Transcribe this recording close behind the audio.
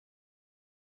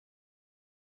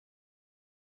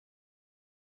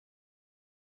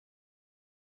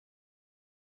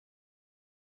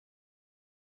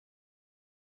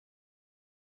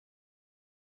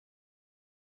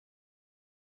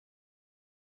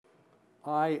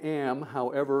I am,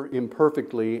 however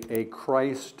imperfectly, a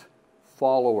Christ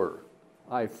follower.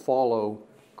 I follow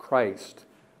Christ.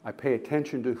 I pay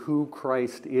attention to who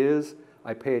Christ is.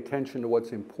 I pay attention to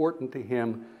what's important to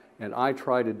him, and I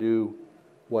try to do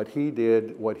what he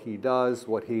did, what he does,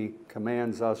 what he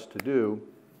commands us to do.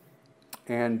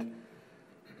 And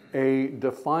a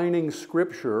defining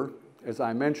scripture, as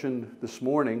I mentioned this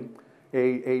morning,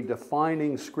 a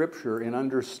defining scripture in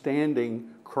understanding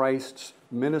Christ's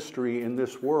ministry in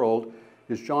this world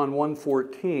is John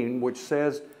 1:14, which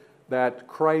says that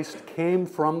Christ came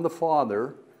from the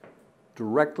Father,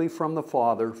 directly from the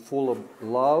Father, full of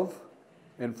love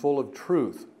and full of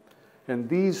truth. And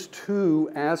these two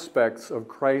aspects of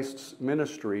Christ's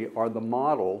ministry are the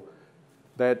model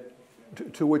that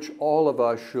to which all of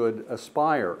us should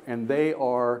aspire. And they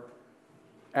are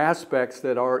aspects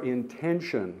that are in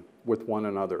tension with one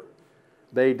another.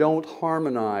 They don't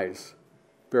harmonize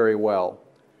very well.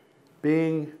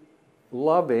 Being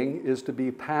loving is to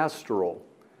be pastoral.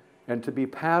 And to be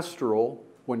pastoral,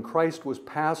 when Christ was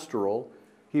pastoral,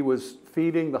 he was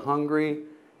feeding the hungry,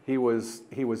 he was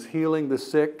healing the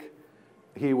sick,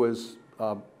 he was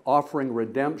offering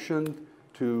redemption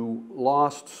to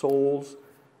lost souls.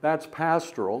 That's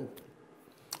pastoral.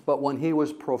 But when he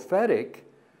was prophetic,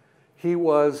 he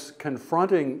was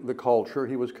confronting the culture,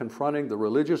 he was confronting the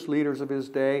religious leaders of his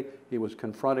day, he was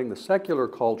confronting the secular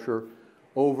culture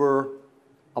over,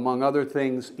 among other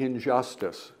things,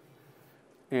 injustice.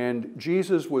 And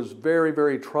Jesus was very,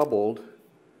 very troubled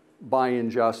by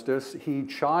injustice. He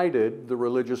chided the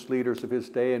religious leaders of his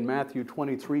day in Matthew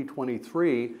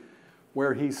 23:23,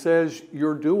 where he says,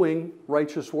 you're doing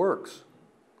righteous works.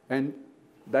 And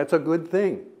that's a good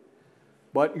thing.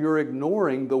 But you're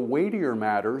ignoring the weightier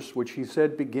matters, which he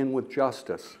said begin with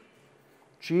justice.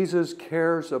 Jesus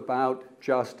cares about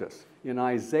justice. In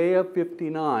Isaiah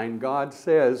 59, God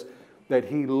says that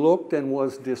he looked and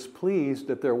was displeased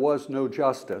that there was no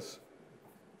justice,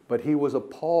 but he was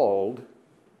appalled.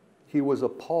 He was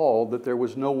appalled that there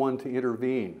was no one to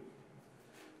intervene.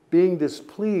 Being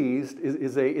displeased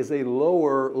is a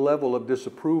lower level of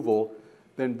disapproval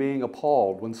than being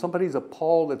appalled. When somebody's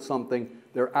appalled at something,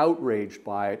 they're outraged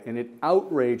by it, and it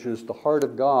outrages the heart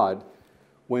of God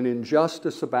when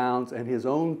injustice abounds and his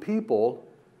own people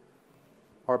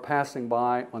are passing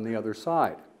by on the other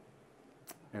side.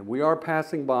 And we are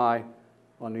passing by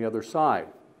on the other side.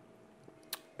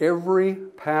 Every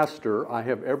pastor I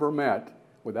have ever met,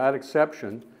 without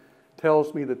exception,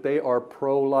 tells me that they are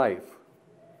pro-life.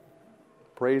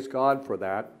 Praise God for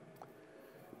that.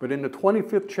 But in the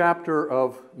 25th chapter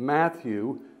of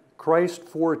Matthew, Christ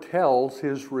foretells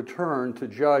his return to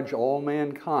judge all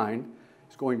mankind.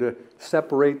 He's going to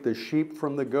separate the sheep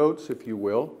from the goats, if you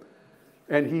will.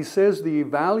 And he says the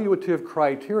evaluative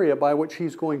criteria by which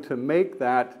he's going to make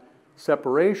that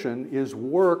separation is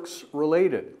works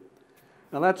related.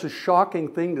 Now that's a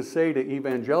shocking thing to say to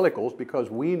evangelicals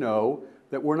because we know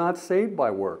that we're not saved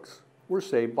by works. We're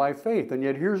saved by faith. And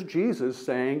yet here's Jesus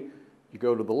saying, you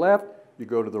go to the left, you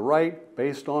go to the right,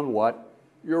 based on what?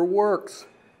 Your works.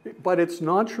 But it's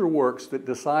not your works that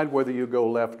decide whether you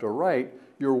go left or right.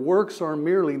 Your works are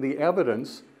merely the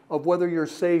evidence of whether your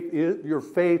faith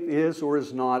is or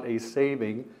is not a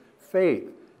saving faith.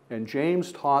 And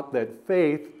James taught that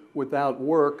faith without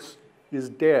works is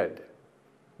dead.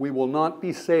 We will not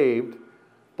be saved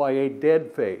by a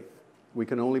dead faith. We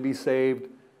can only be saved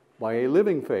by a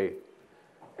living faith.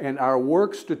 And our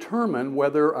works determine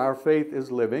whether our faith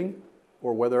is living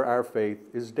or whether our faith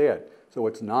is dead. So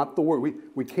it's not the work.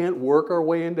 We can't work our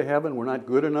way into heaven. We're not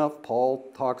good enough. Paul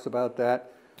talks about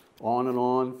that on and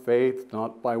on. Faith,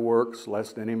 not by works,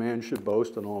 lest any man should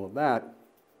boast, and all of that.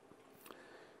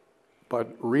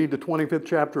 But read the 25th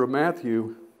chapter of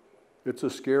Matthew. It's a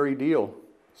scary deal.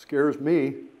 It scares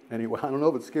me. Anyway, I don't know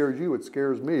if it scares you. It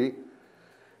scares me.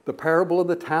 The parable of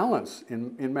the talents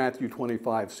in Matthew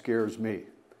 25 scares me.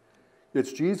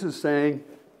 It's Jesus saying,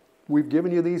 we've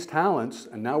given you these talents,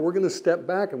 and now we're going to step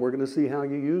back and we're going to see how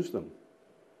you use them.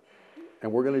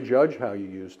 And we're going to judge how you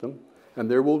use them. And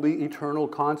there will be eternal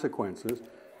consequences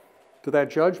to that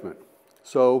judgment.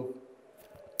 So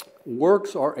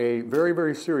works are a very,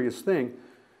 very serious thing.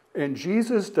 And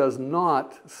Jesus does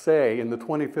not say in the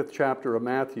 25th chapter of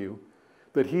Matthew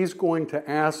that he's going to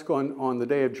ask on the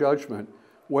day of judgment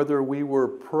whether we were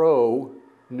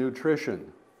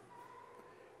pro-nutrition.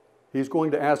 He's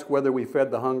going to ask whether we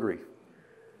fed the hungry.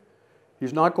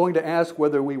 He's not going to ask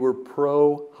whether we were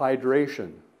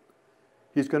pro-hydration.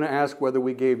 He's going to ask whether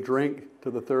we gave drink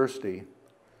to the thirsty.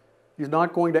 He's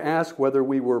not going to ask whether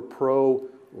we were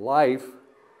pro-life.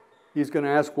 He's going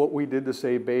to ask what we did to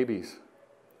save babies.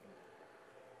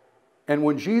 And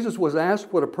when Jesus was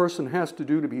asked what a person has to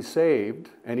do to be saved,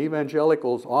 and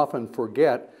evangelicals often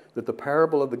forget that the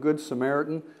parable of the Good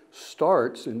Samaritan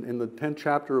starts in the 10th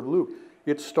chapter of Luke.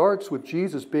 It starts with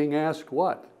Jesus being asked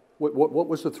what? What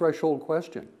was the threshold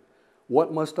question?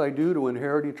 What must I do to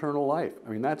inherit eternal life? I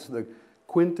mean, that's the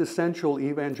quintessential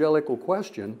evangelical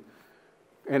question.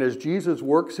 And as Jesus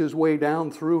works his way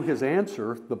down through his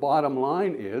answer, the bottom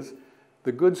line is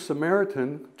the Good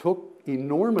Samaritan took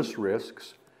enormous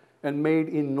risks and made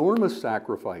enormous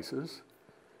sacrifices,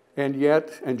 and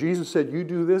Jesus said, you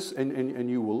do this and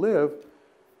you will live.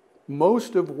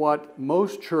 Most of what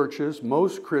most churches,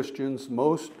 most Christians,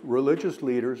 most religious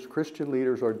leaders, Christian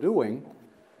leaders are doing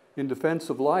in defense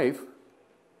of life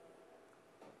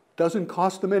doesn't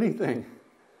cost them anything,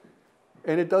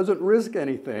 and it doesn't risk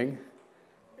anything.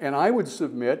 And I would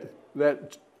submit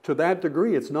that to that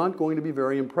degree, it's not going to be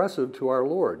very impressive to our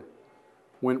Lord.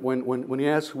 When he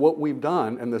asks what we've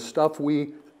done and the stuff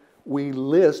we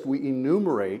list, we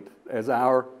enumerate as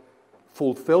our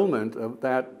fulfillment of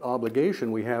that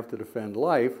obligation we have to defend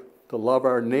life, to love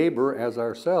our neighbor as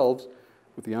ourselves,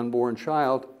 with the unborn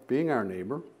child being our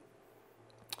neighbor,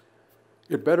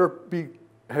 it better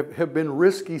have been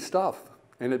risky stuff,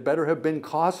 and it better have been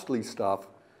costly stuff,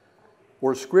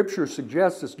 or Scripture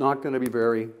suggests it's not going to be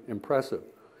very impressive.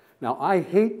 Now, I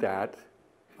hate that.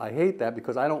 I hate that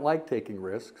because I don't like taking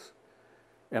risks,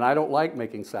 and I don't like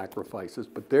making sacrifices,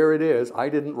 but there it is. I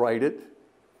didn't write it.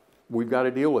 We've got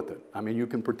to deal with it. I mean, you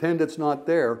can pretend it's not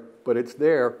there, but it's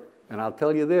there, and I'll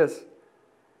tell you this,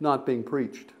 not being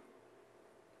preached.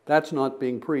 That's not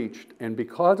being preached, and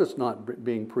because it's not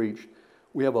being preached,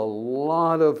 we have a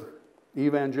lot of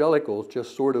evangelicals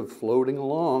just sort of floating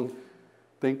along,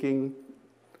 thinking,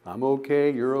 I'm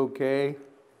okay, you're okay,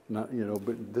 not,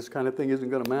 but this kind of thing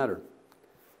isn't going to matter.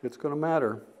 It's going to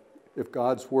matter if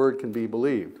God's word can be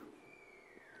believed,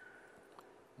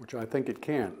 which I think it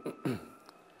can.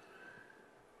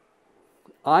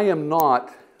 I am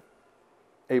not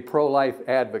a pro-life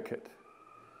advocate.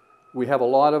 We have a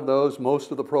lot of those.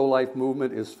 Most of the pro-life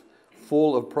movement is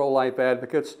full of pro-life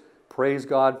advocates. Praise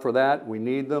God for that. We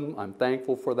need them. I'm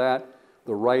thankful for that.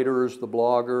 The writers, the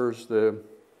bloggers, the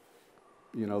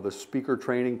speaker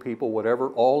training people, whatever,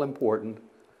 all important.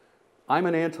 I'm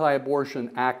an anti-abortion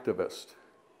activist.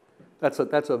 That's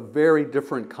a very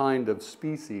different kind of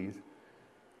species.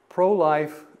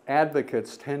 Pro-life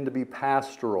advocates tend to be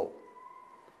pastoral.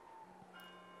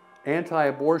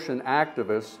 Anti-abortion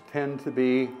activists tend to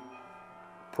be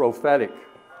prophetic.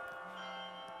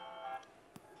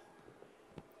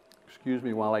 Excuse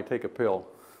me while I take a pill.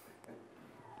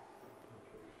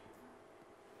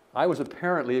 I was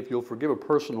apparently, if you'll forgive a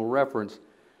personal reference,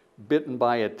 bitten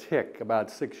by a tick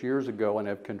about 6 years ago and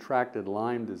have contracted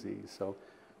Lyme disease. So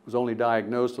I was only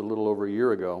diagnosed a little over a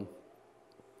year ago.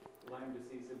 Lyme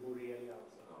disease in Borrelia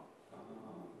also.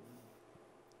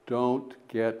 Don't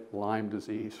get Lyme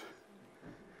disease.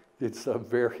 It is a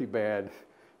very bad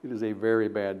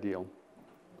deal.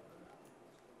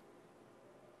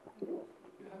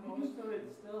 Most of it's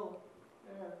still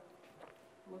there,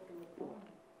 looking for.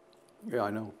 Yeah, I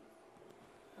know.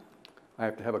 I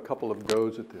have to have a couple of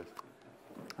goes at this.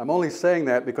 I'm only saying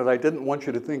that because I didn't want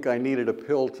you to think I needed a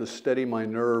pill to steady my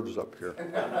nerves up here.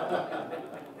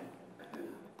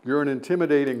 You're an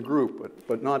intimidating group,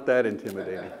 but not that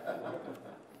intimidating.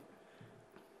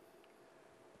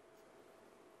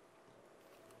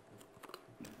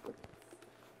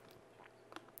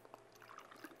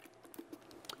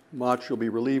 Mach, you'll be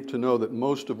relieved to know that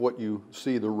most of what you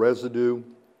see, the residue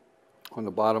on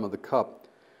the bottom of the cup,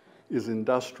 is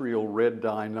industrial red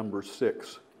dye number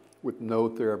 6 with no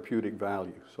therapeutic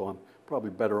value. So I'm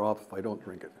probably better off if I don't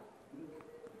drink it.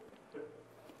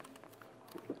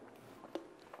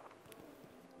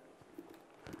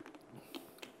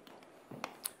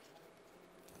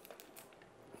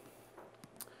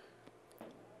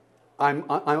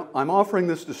 I'm offering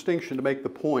this distinction to make the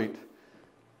point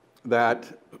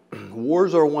that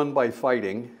wars are won by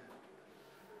fighting,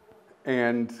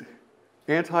 and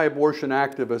anti-abortion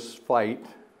activists fight,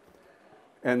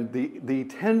 and the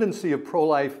tendency of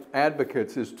pro-life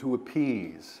advocates is to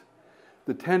appease.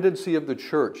 The tendency of the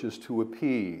church is to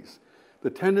appease. The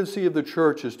tendency of the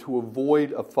church is to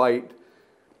avoid a fight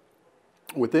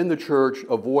within the church,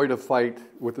 avoid a fight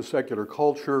with the secular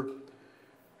culture,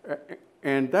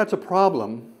 and that's a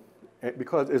problem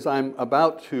because as I'm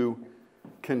about to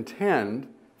contend,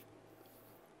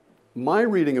 my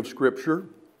reading of Scripture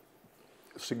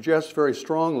suggests very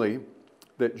strongly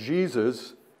that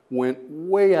Jesus went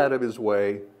way out of his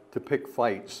way to pick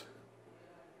fights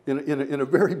in a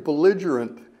very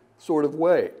belligerent sort of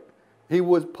way. He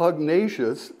was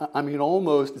pugnacious. I mean,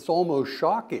 it's almost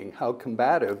shocking how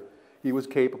combative he was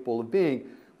capable of being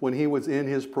when he was in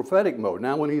his prophetic mode.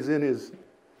 Now, when he's in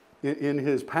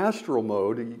his pastoral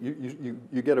mode,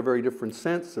 you get a very different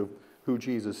sense of who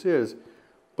Jesus is.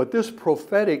 But this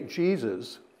prophetic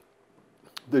Jesus,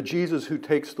 the Jesus who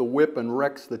takes the whip and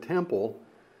wrecks the temple,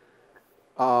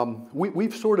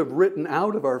 we've sort of written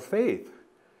out of our faith.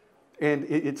 And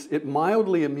it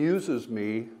mildly amuses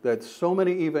me that so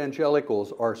many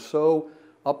evangelicals are so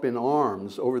up in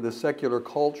arms over the secular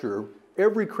culture.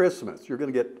 Every Christmas, you're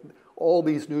going to get all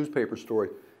these newspaper stories.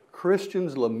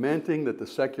 Christians lamenting that the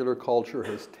secular culture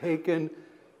has taken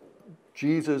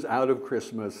Jesus out of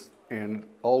Christmas and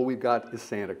all we've got is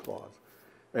Santa Claus.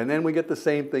 And then we get the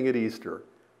same thing at Easter.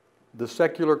 The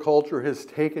secular culture has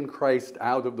taken Christ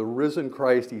out of the risen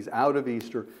Christ. He's out of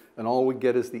Easter, and all we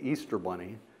get is the Easter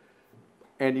bunny.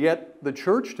 And yet the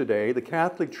church today, the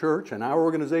Catholic Church, and our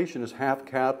organization is half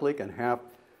Catholic and half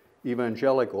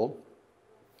evangelical.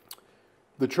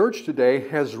 The church today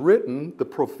has written the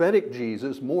prophetic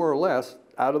Jesus more or less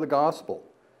out of the gospel.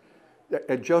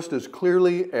 And just as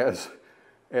clearly as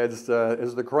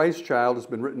the Christ child has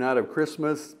been written out of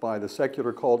Christmas by the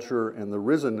secular culture and the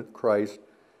risen Christ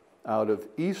out of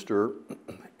Easter.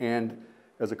 And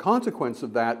as a consequence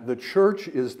of that, the church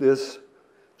is this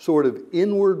sort of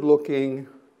inward-looking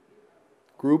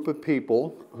group of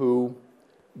people who,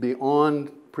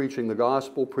 beyond preaching the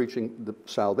gospel, preaching the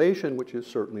salvation, which is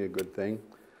certainly a good thing,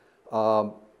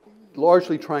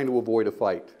 largely trying to avoid a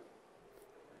fight.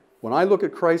 When I look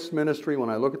at Christ's ministry, when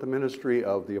I look at the ministry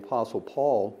of the Apostle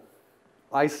Paul,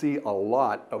 I see a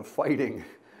lot of fighting.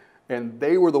 And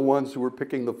they were the ones who were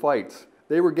picking the fights.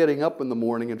 They were getting up in the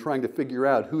morning and trying to figure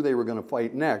out who they were going to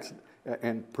fight next,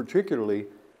 and particularly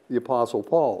the Apostle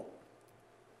Paul.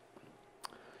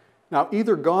 Now,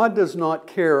 either God does not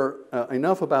care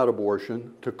enough about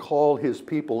abortion to call his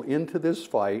people into this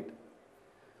fight,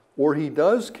 or he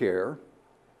does care,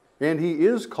 and he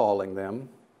is calling them,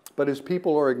 but his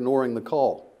people are ignoring the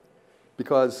call.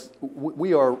 Because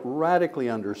we are radically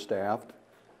understaffed,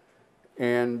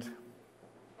 and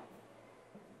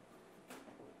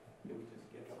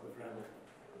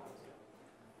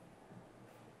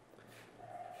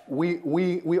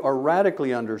we are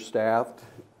radically understaffed,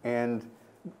 and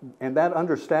that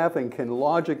understaffing can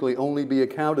logically only be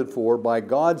accounted for by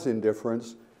God's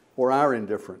indifference or our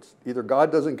indifference. Either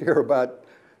God doesn't care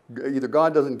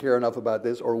enough about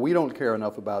this, or we don't care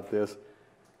enough about this.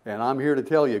 And I'm here to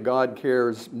tell you, God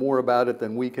cares more about it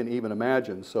than we can even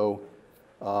imagine. So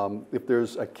if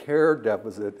there's a care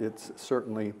deficit, it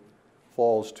certainly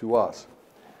falls to us.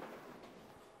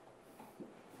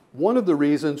 One of the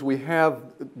reasons we have,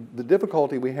 the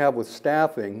difficulty we have with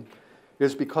staffing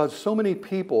is because so many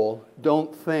people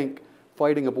don't think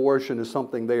fighting abortion is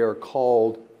something they are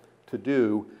called to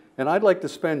do. And I'd like to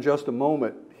spend just a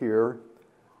moment here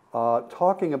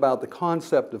talking about the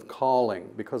concept of calling,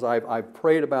 because I've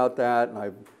prayed about that,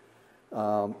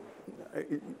 and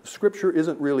Scripture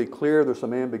isn't really clear. There's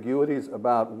some ambiguities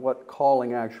about what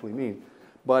calling actually means.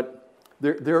 But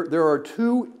there are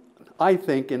two, I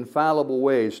think, infallible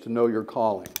ways to know your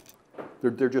calling.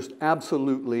 They're just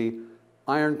absolutely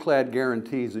ironclad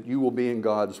guarantees that you will be in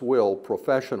God's will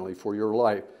professionally for your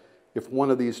life if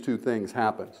one of these two things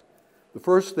happens. The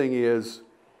first thing is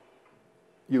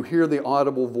you hear the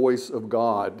audible voice of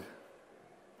God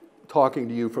talking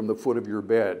to you from the foot of your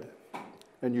bed,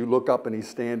 and you look up and he's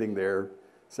standing there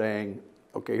saying,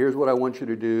 okay, here's what I want you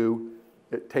to do,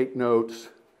 take notes,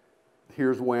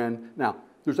 here's when. Now,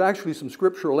 there's actually some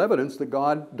scriptural evidence that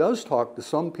God does talk to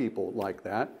some people like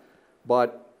that,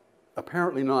 but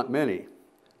apparently not many.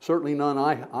 Certainly none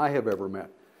I have ever met.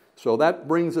 So that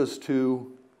brings us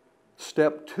to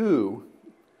step two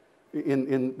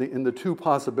in the two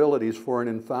possibilities for an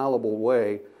infallible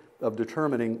way of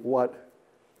determining what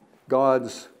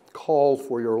God's call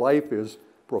for your life is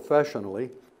professionally.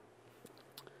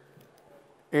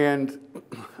 And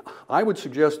I would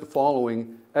suggest the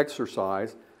following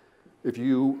exercise. If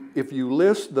you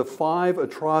list the 5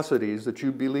 atrocities that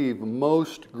you believe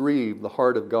most grieve the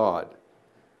heart of God,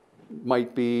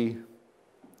 might be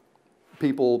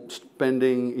people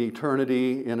spending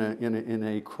eternity in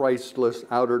a Christless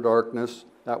outer darkness.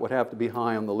 That would have to be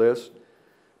high on the list.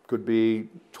 Could be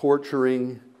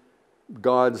torturing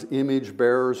God's image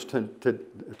bearers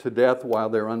to death while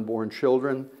they're unborn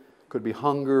children. Could be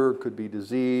hunger, could be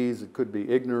disease, it could be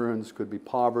ignorance, could be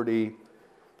poverty.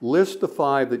 List the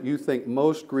 5 that you think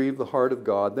most grieve the heart of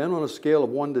God. Then on a scale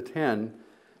of 1 to 10,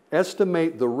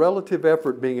 estimate the relative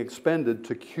effort being expended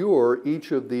to cure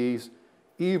each of these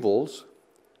evils.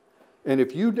 And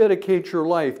if you dedicate your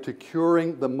life to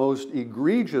curing the most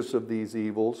egregious of these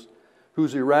evils,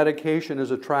 whose eradication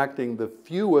is attracting the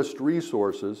fewest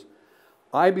resources,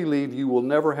 I believe you will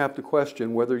never have to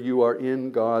question whether you are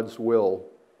in God's will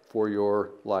for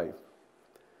your life.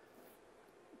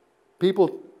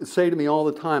 People say to me all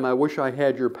the time, I wish I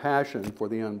had your passion for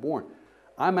the unborn.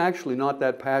 I'm actually not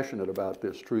that passionate about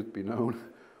this, truth be known.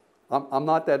 I'm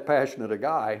not that passionate a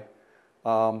guy.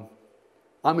 I'm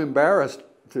embarrassed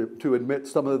to admit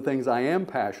some of the things I am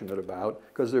passionate about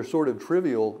because they're sort of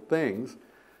trivial things,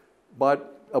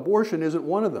 but abortion isn't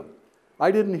one of them.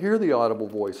 I didn't hear the audible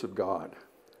voice of God.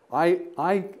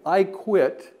 I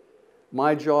quit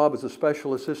my job as a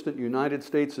special assistant United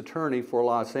States attorney for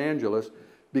Los Angeles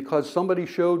because somebody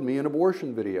showed me an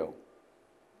abortion video.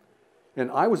 And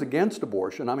I was against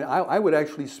abortion. I mean, I would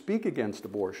actually speak against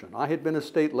abortion. I had been a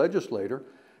state legislator,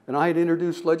 and I had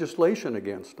introduced legislation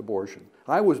against abortion.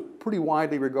 I was pretty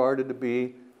widely regarded to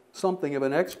be something of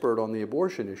an expert on the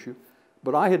abortion issue,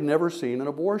 but I had never seen an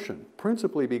abortion,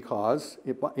 principally because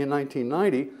in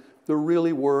 1990, there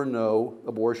really were no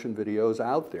abortion videos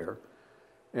out there.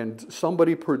 And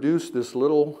somebody produced this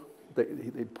little,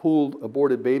 they pulled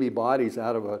aborted baby bodies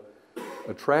out of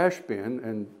a trash bin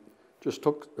and just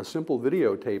took a simple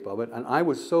videotape of it. And I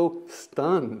was so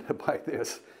stunned by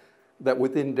this that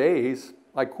within days,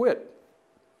 I quit.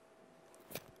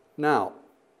 Now,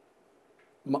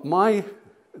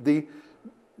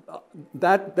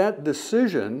 that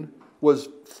decision was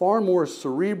far more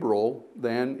cerebral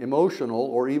than emotional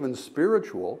or even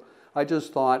spiritual. I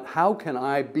just thought, how can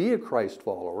I be a Christ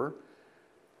follower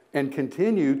and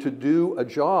continue to do a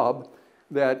job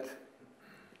that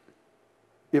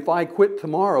if I quit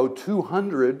tomorrow,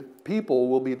 200 people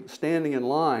will be standing in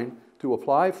line to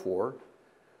apply for,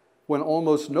 when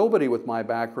almost nobody with my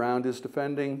background is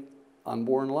defending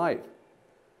unborn life?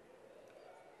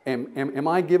 Am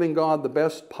I giving God the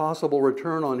best possible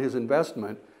return on his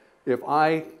investment if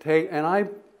I take, and I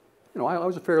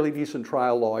was a fairly decent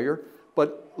trial lawyer,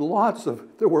 but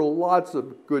there were lots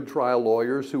of good trial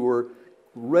lawyers who were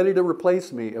ready to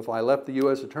replace me if I left the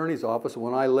U.S. Attorney's Office, and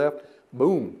when I left,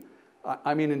 boom.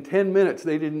 I mean, in 10 minutes,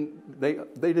 they didn't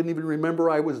even remember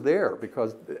I was there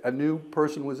because a new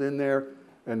person was in there,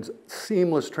 and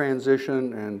seamless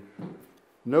transition and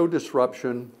no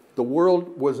disruption. The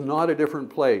world was not a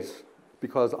different place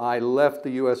because I left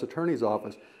the U.S. Attorney's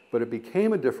Office, but it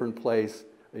became a different place,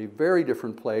 a very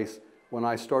different place, when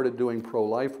I started doing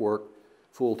pro-life work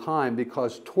full-time,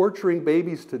 because torturing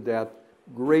babies to death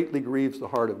greatly grieves the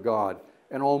heart of God,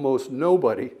 and almost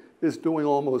nobody is doing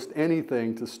almost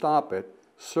anything to stop it,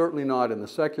 certainly not in the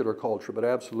secular culture, but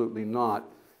absolutely not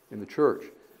in the church.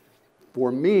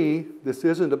 For me, this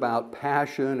isn't about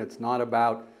passion, it's not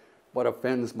about what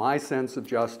offends my sense of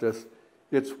justice,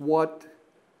 it's what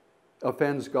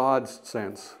offends God's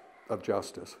sense of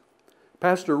justice.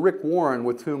 Pastor Rick Warren,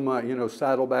 with whom,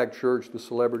 Saddleback Church, the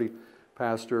celebrity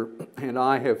pastor, and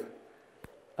I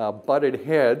have butted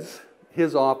heads.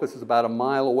 His office is about a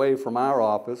mile away from our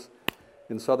office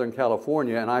in Southern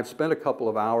California, and I've spent a couple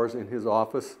of hours in his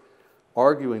office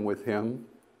arguing with him.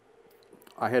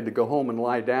 I had to go home and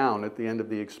lie down at the end of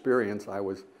the experience. I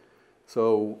was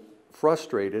so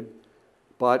frustrated,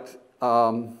 but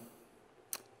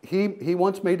he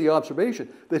once made the observation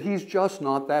that he's just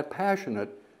not that passionate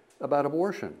about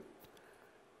abortion.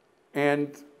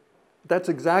 And that's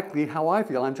exactly how I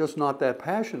feel. I'm just not that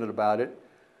passionate about it.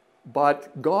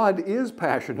 But God is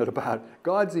passionate about it.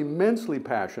 God's immensely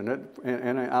passionate,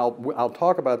 and I'll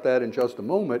talk about that in just a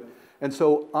moment. And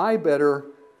so I better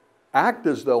act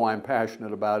as though I'm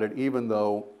passionate about it, even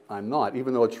though I'm not.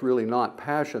 Even though it's really not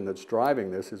passion that's driving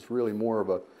this, it's really more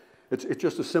of it's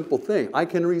just a simple thing. I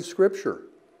can read Scripture,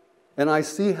 and I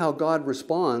see how God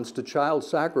responds to child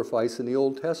sacrifice in the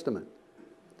Old Testament.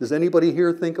 Does anybody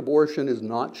here think abortion is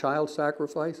not child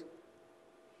sacrifice?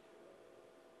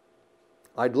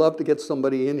 I'd love to get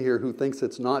somebody in here who thinks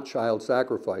it's not child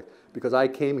sacrifice, because I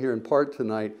came here in part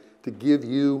tonight to give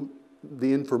you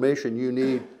the information you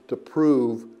need to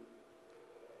prove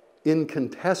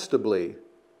incontestably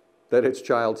that it's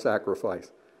child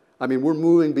sacrifice. I mean, we're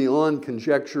moving beyond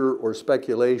conjecture or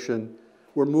speculation.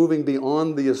 We're moving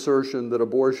beyond the assertion that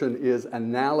abortion is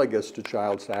analogous to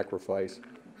child sacrifice.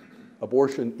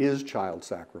 Abortion is child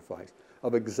sacrifice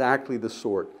of exactly the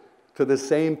sort, to the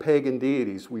same pagan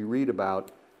deities we read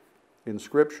about in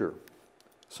Scripture.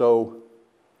 So,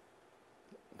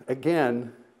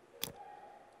 again,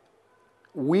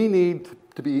 we need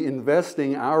to be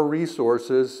investing our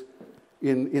resources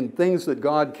in things that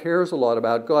God cares a lot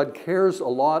about. God cares a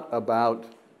lot about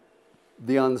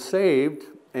the unsaved,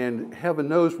 And heaven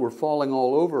knows we're falling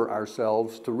all over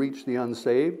ourselves to reach the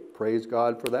unsaved. Praise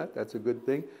God for that. That's a good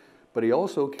thing. But he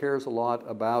also cares a lot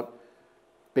about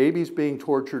babies being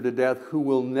tortured to death who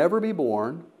will never be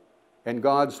born, and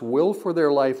God's will for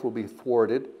their life will be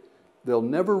thwarted. They'll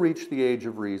never reach the age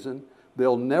of reason.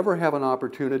 They'll never have an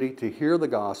opportunity to hear the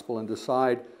gospel and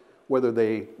decide whether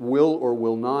they will or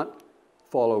will not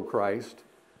follow Christ.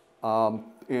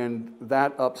 And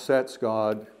that upsets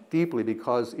God deeply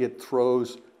because it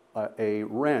throws a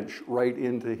wrench right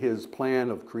into his plan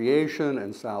of creation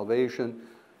and salvation.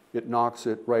 It knocks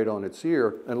it right on its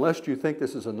ear. Unless you think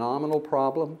this is a nominal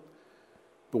problem,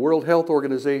 the World Health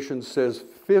Organization says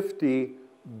 50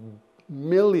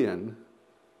 million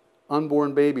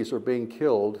unborn babies are being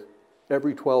killed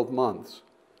every 12 months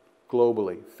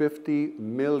globally. 50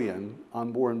 million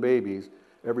unborn babies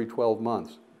every 12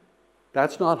 months.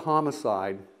 That's not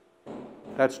homicide,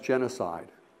 that's genocide.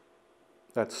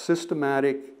 That's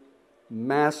systematic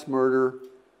mass murder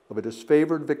of a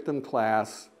disfavored victim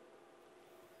class,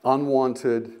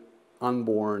 unwanted,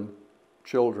 unborn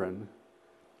children.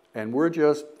 And we're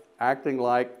just acting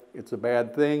like it's a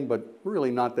bad thing, but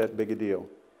really not that big a deal.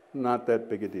 Not that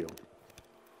big a deal.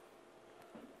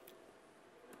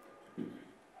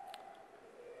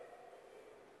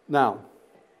 Now,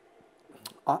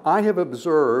 I have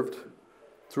observed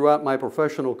throughout my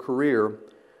professional career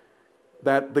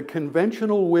that the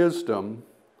conventional wisdom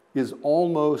is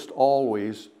almost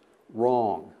always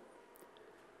wrong.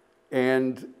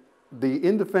 And the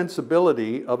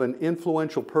indefensibility of an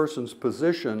influential person's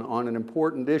position on an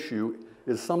important issue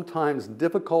is sometimes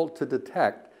difficult to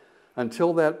detect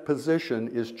until that position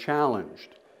is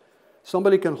challenged.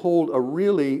 Somebody can hold a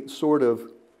really sort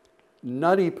of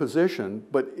nutty position,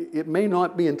 but it may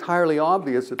not be entirely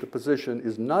obvious that the position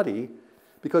is nutty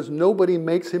because nobody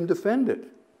makes him defend it.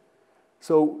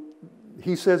 So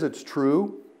he says it's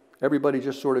true. Everybody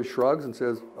just sort of shrugs and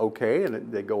says, okay,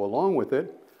 and they go along with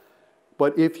it.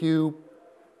 But if you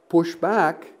push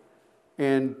back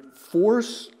and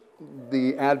force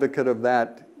the advocate of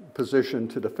that position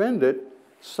to defend it,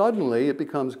 suddenly it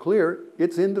becomes clear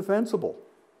it's indefensible.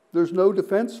 There's no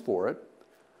defense for it.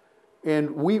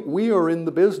 And we are in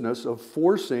the business of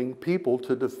forcing people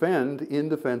to defend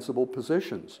indefensible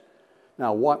positions.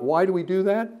 Now, why do we do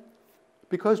that?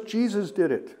 Because Jesus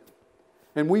did it.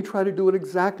 And we try to do it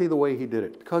exactly the way he did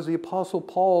it. Because the Apostle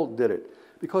Paul did it.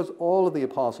 Because all of the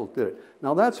apostles did it.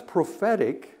 Now, that's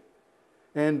prophetic,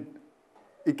 and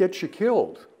it gets you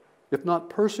killed. If not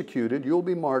persecuted, you'll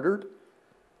be martyred.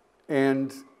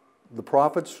 And the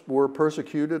prophets were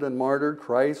persecuted and martyred,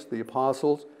 Christ, the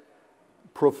apostles.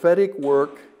 Prophetic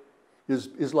work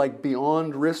is like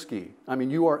beyond risky. I mean,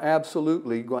 you are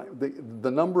absolutely,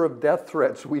 the number of death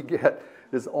threats we get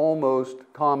is almost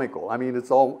comical. I mean,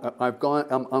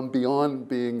 I'm beyond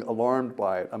being alarmed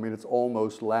by it. I mean, it's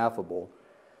almost laughable,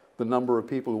 the number of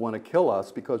people who want to kill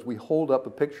us because we hold up a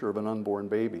picture of an unborn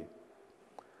baby.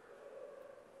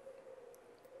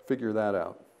 Figure that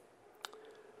out.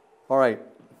 All right.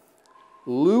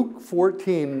 Luke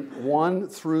 14, 1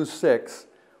 through 6.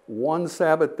 One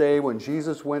Sabbath day when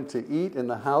Jesus went to eat in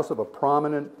the house of a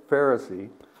prominent Pharisee,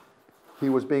 he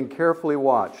was being carefully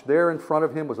watched. There in front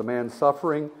of him was a man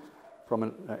suffering from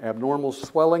an abnormal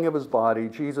swelling of his body.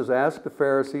 Jesus asked the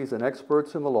Pharisees and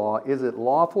experts in the law, is it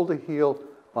lawful to heal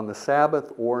on the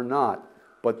Sabbath or not?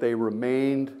 But they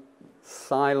remained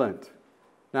silent.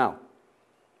 Now,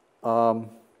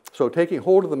 so taking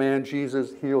hold of the man,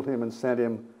 Jesus healed him and sent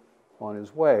him on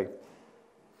his way.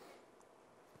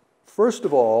 First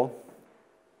of all,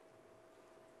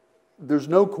 there's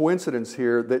no coincidence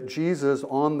here that Jesus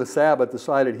on the Sabbath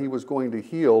decided he was going to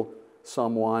heal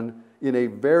someone in a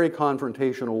very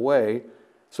confrontational way.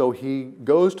 So he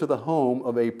goes to the home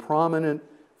of a prominent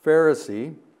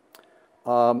Pharisee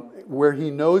where he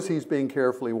knows he's being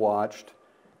carefully watched,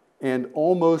 and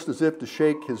almost as if to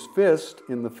shake his fist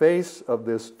in the face of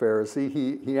this Pharisee,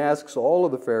 he asks all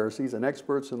of the Pharisees and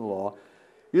experts in the law,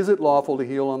 is it lawful to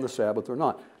heal on the Sabbath or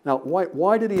not? Now,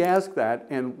 why did he ask that,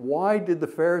 and why did the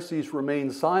Pharisees remain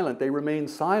silent? They remained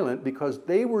silent because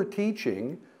they were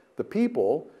teaching the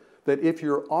people that if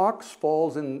your ox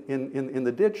falls in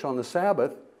the ditch on the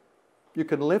Sabbath, you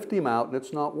can lift him out and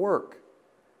it's not work.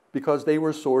 Because they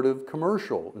were sort of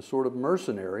commercial and sort of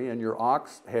mercenary, and your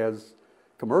ox has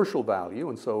commercial value,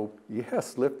 and so,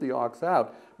 yes, lift the ox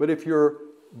out. But if your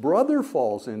brother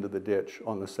falls into the ditch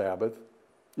on the Sabbath,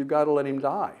 you've got to let him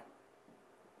die.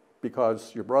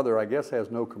 Because your brother, I guess,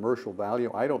 has no commercial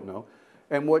value. I don't know.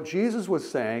 And what Jesus was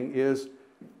saying is,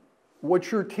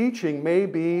 what you're teaching may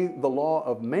be the law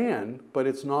of man, but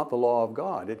it's not the law of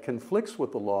God. It conflicts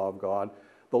with the law of God.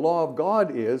 The law of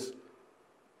God is,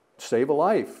 save a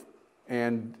life.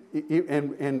 And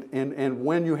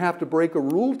when you have to break a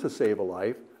rule to save a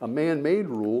life, a man-made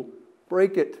rule,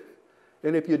 break it.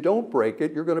 And if you don't break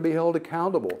it, you're going to be held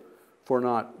accountable for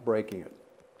not breaking it.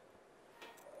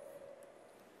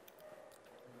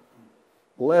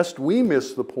 Lest we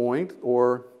miss the point,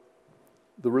 or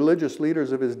the religious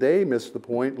leaders of his day missed the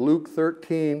point, Luke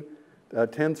 13,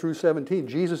 10 through 17,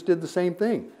 Jesus did the same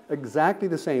thing, exactly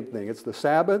the same thing. It's the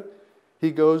Sabbath.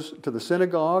 He goes to the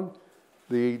synagogue.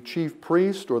 The chief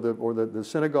priest or the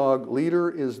synagogue leader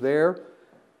is there,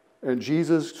 and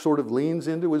Jesus sort of leans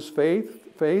into his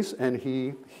face and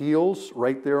he heals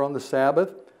right there on the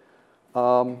Sabbath.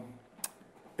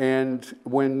 And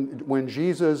when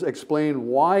Jesus explained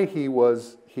why he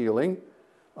was healing,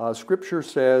 Scripture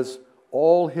says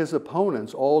all his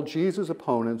opponents, all Jesus'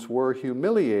 opponents were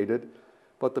humiliated,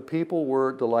 but the people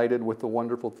were delighted with the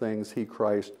wonderful things he,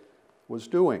 Christ, was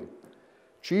doing.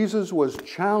 Jesus was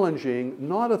challenging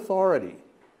not authority.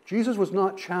 Jesus was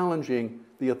not challenging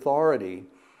the authority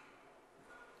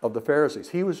of the Pharisees.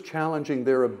 He was challenging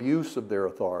their abuse of their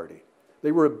authority.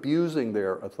 They were abusing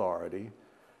their authority.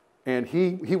 And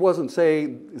he wasn't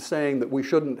saying that we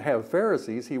shouldn't have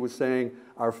Pharisees. He was saying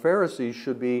our Pharisees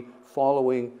should be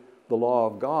following the law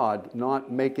of God,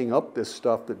 not making up this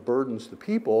stuff that burdens the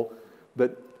people,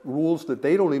 that rules that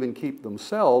they don't even keep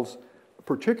themselves,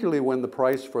 particularly when the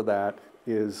price for that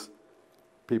is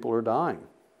people are dying.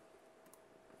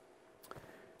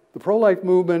 The pro-life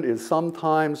movement is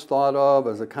sometimes thought of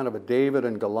as a kind of a David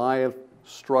and Goliath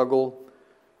struggle.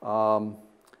 And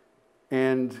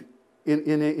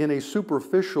in a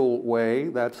superficial way,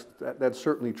 that's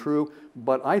certainly true.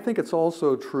 But I think it's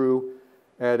also true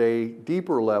at a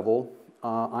deeper level.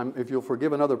 If you'll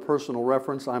forgive another personal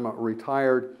reference, I'm a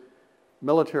retired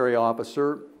military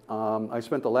officer. I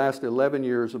spent the last 11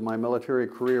 years of my military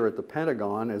career at the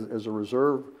Pentagon as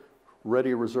a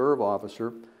ready reserve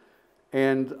officer.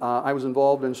 And I was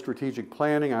involved in strategic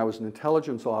planning. I was an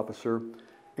intelligence officer.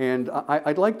 And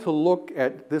I'd like to look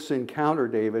at this encounter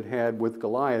David had with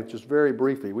Goliath just very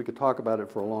briefly. We could talk about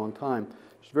it for a long time.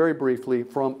 Just very briefly,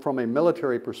 from a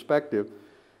military perspective.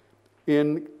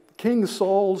 In King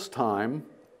Saul's time,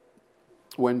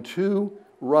 when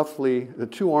the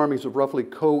two armies of roughly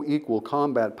co-equal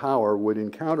combat power would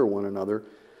encounter one another,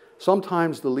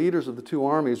 sometimes the leaders of the two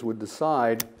armies would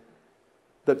decide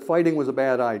that fighting was a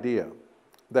bad idea,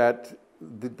 that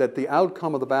the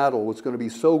outcome of the battle was going to be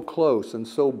so close and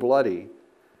so bloody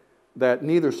that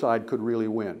neither side could really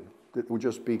win. It would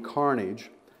just be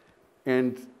carnage.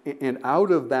 And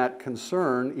out of that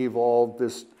concern evolved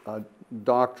this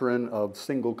doctrine of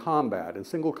single combat. And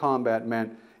single combat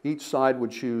meant each side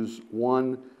would choose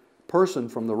one person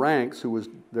from the ranks who was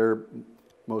their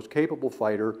most capable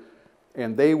fighter,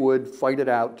 and they would fight it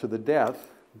out to the death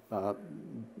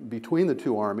between the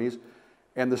two armies.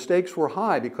 And the stakes were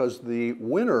high because the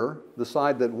winner, the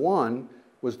side that won,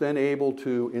 was then able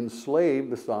to enslave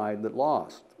the side that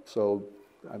lost. So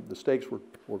the stakes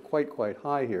were quite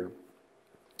high here.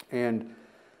 And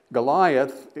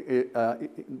Goliath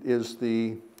is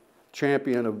the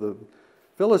champion of the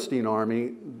Philistine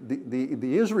army.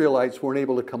 The Israelites weren't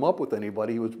able to come up with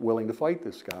anybody who was willing to fight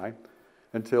this guy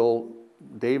until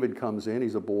David comes in.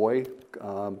 He's a boy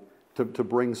to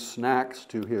bring snacks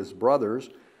to his brothers.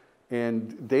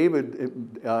 And David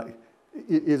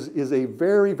is a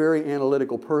very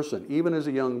analytical person. Even as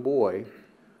a young boy,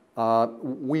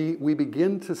 we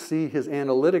begin to see his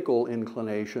analytical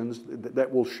inclinations that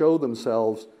will show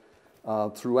themselves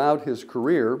throughout his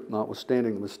career,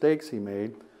 notwithstanding the mistakes he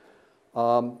made.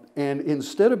 And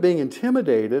instead of being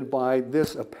intimidated by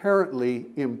this apparently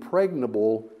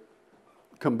impregnable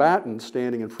combatant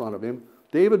standing in front of him,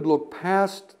 David looked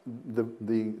past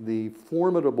the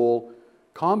formidable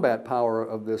combat power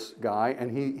of this guy,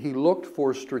 and he looked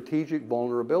for strategic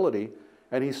vulnerability,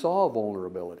 and he saw a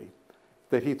vulnerability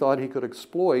that he thought he could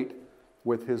exploit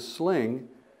with his sling,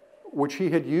 which he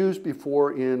had used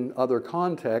before in other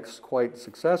contexts quite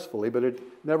successfully, but it had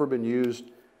never been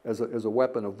used as a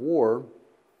weapon of war.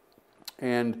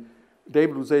 And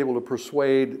David was able to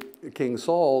persuade King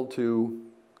Saul to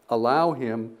allow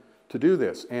him to do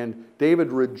this. And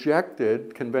David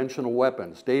rejected conventional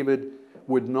weapons. David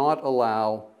would not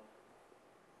allow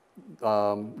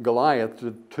Goliath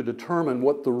to determine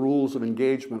what the rules of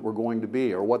engagement were going to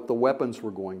be or what the weapons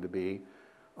were going to be.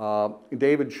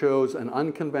 David chose an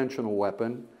unconventional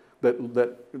weapon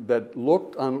that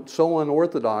looked so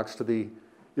unorthodox to the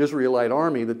Israelite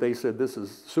army that they said, this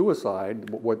is suicide,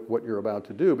 what you're about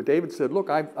to do. But David said, look,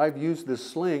 I've used this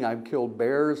sling. I've killed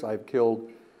bears. I've killed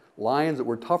lions that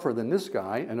were tougher than this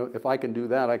guy. And if I can do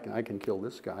that, I can kill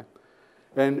this guy.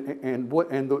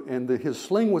 His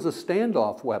sling was a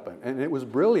standoff weapon, and it was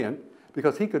brilliant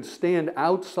because he could stand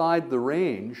outside the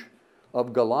range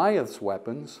of Goliath's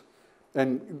weapons,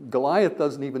 and Goliath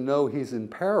doesn't even know he's in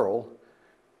peril.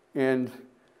 And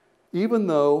even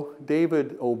though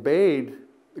David obeyed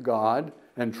God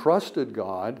and trusted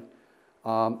God,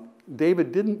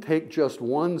 David didn't take just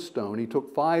one stone, he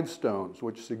took 5 stones,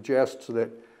 which suggests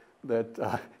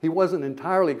that he wasn't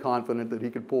entirely confident that he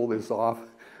could pull this off.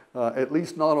 At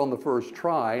least not on the first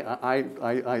try.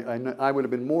 I would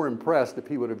have been more impressed if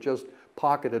he would have just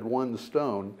pocketed 1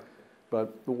 stone.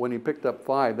 But when he picked up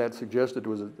 5, that suggested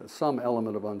there was some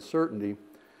element of uncertainty.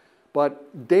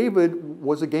 But David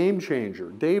was a game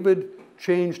changer. David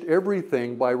changed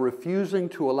everything by refusing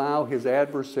to allow his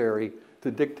adversary to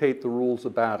dictate the rules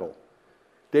of battle.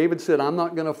 David said, I'm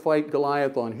not going to fight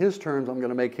Goliath on his terms. I'm going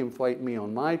to make him fight me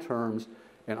on my terms.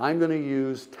 And I'm going to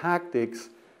use tactics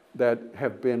that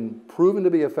have been proven to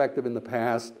be effective in the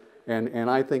past and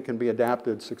I think can be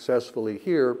adapted successfully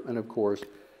here. And of course,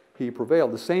 he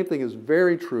prevailed. The same thing is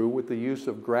very true with the use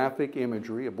of graphic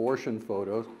imagery, abortion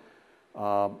photos,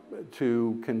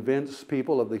 to convince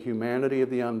people of the humanity of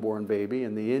the unborn baby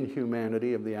and the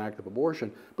inhumanity of the act of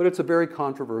abortion. But it's a very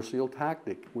controversial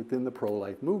tactic within the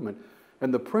pro-life movement.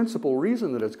 And the principal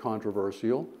reason that it's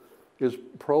controversial is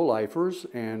pro-lifers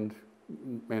and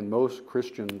most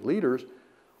Christian leaders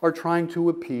are trying to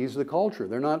appease the culture.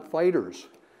 They're not fighters.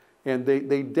 And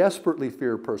they desperately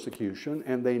fear persecution,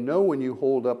 and they know when you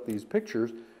hold up these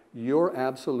pictures, you're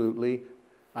absolutely,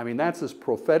 I mean, that's as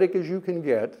prophetic as you can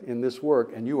get in this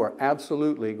work, and you are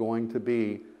absolutely going to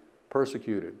be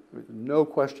persecuted. No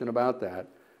question about that.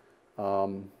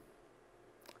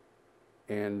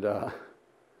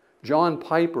 John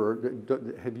Piper,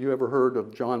 have you ever heard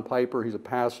of John Piper? He's a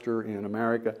pastor in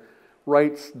America,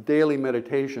 writes daily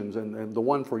meditations, and the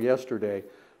one for yesterday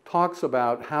talks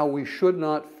about how we should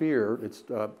not fear. It's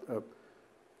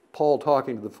Paul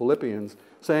talking to the Philippians,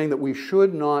 saying that we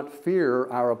should not fear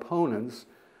our opponents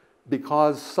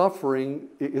because suffering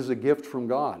is a gift from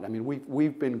God. I mean,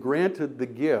 we've been granted the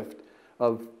gift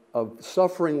of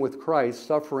suffering with Christ,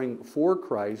 suffering for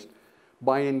Christ,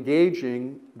 by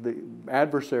engaging the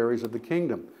adversaries of the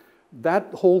kingdom.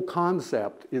 That whole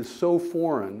concept is so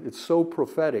foreign, it's so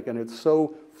prophetic, and it's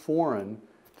so foreign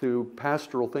to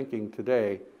pastoral thinking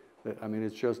today that, I mean,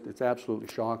 it's absolutely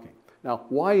shocking. Now,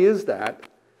 why is that?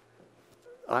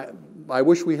 I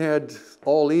wish we had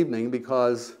all evening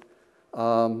because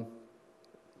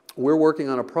we're working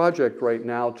on a project right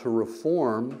now to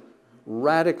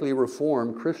radically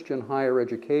reform Christian higher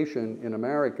education in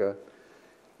America.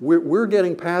 We're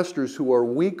getting pastors who are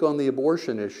weak on the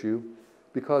abortion issue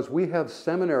because we have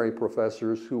seminary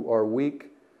professors who are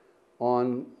weak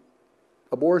on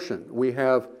abortion. We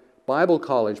have Bible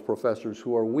college professors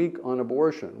who are weak on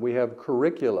abortion. We have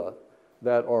curricula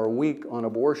that are weak on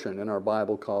abortion in our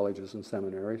Bible colleges and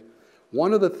seminaries.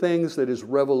 One of the things that is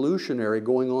revolutionary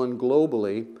going on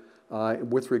globally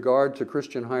with regard to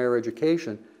Christian higher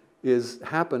education is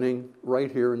happening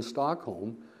right here in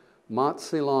Stockholm. Mats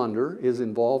Selander is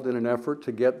involved in an effort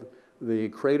to get the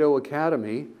Credo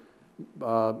Academy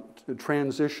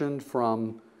transitioned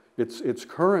from its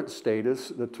current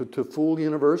status to full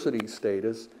university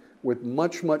status with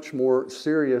much, much more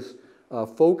serious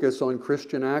focus on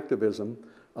Christian activism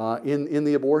in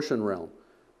the abortion realm,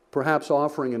 perhaps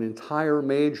offering an entire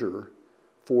major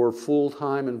for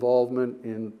full-time involvement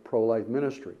in pro-life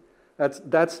ministry.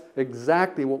 That's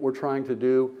exactly what we're trying to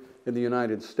do in the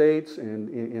United States and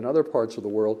in other parts of the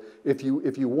world. If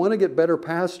you want to get better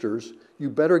pastors, you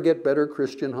better get better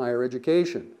Christian higher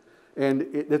education. And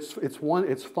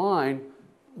it's fine.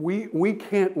 We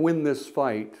can't win this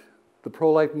fight. The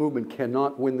pro-life movement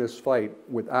cannot win this fight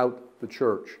without the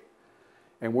church.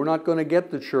 And we're not going to get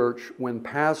the church when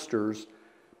pastors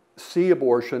see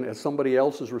abortion as somebody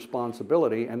else's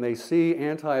responsibility and they see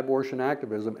anti-abortion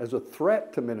activism as a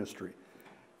threat to ministry.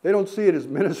 They don't see it as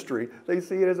ministry, they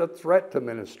see it as a threat to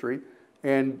ministry,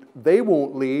 and they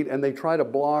won't lead, and they try to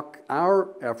block our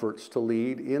efforts to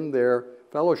lead in their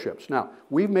fellowships. Now,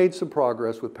 we've made some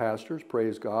progress with pastors,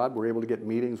 praise God. We're able to get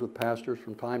meetings with pastors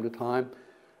from time to time,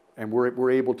 and we're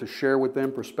able to share with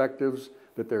them perspectives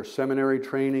that their seminary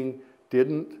training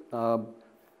didn't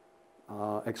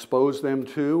expose them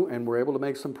to, and we're able to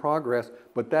make some progress,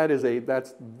 but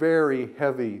that's very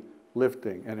heavy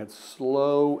lifting, and it's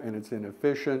slow and it's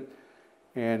inefficient,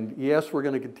 and yes, we're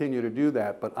going to continue to do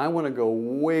that, but I want to go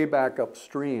way back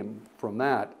upstream from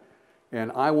that,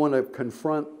 and I want to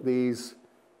confront these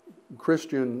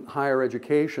Christian higher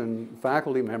education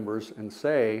faculty members and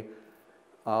say,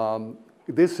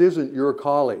 this isn't your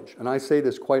college, and I say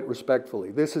this quite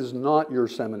respectfully. This is not your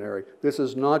seminary. This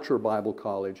is not your Bible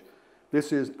college.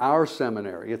 This is our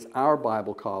seminary. It's our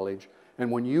Bible college.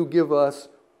 And when you give us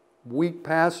weak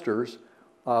pastors,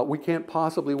 we can't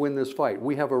possibly win this fight.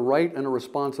 We have a right and a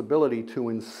responsibility to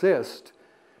insist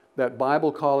that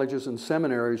Bible colleges and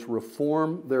seminaries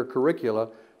reform their curricula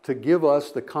to give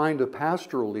us the kind of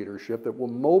pastoral leadership that will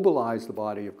mobilize the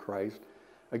body of Christ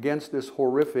against this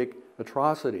horrific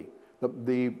atrocity,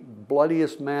 the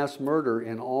bloodiest mass murder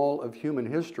in all of human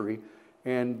history.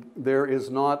 And there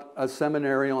is not a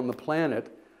seminary on the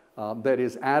planet that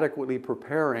is adequately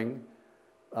preparing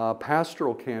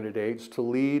pastoral candidates to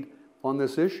lead on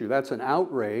this issue. That's an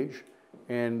outrage,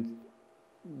 and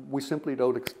we simply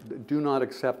do not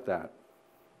accept that.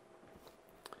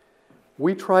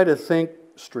 We try to think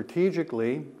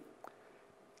strategically.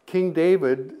 King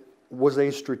David was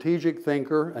a strategic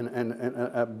thinker and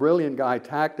a brilliant guy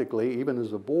tactically, even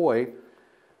as a boy,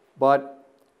 but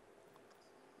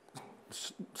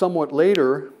somewhat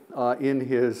later in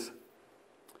his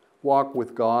walk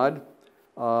with God,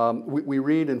 we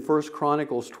read in 1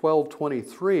 Chronicles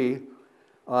 12:23,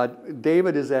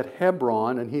 David is at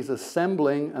Hebron and he's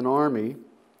assembling an army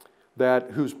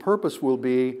whose purpose will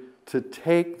be to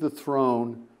take the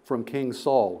throne from King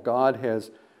Saul. God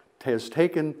has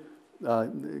taken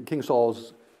King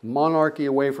Saul's monarchy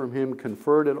away from him,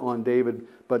 conferred it on David,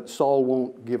 but Saul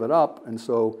won't give it up, and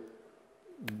so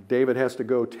David has to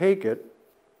go take it.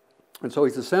 And so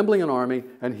he's assembling an army,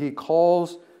 and he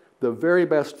calls the very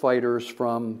best fighters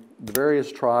from the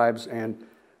various tribes, and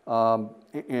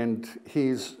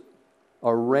he's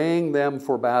arraying them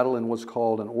for battle in what's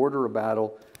called an order of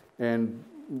battle. And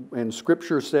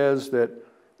Scripture says that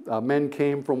men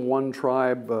came from one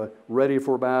tribe ready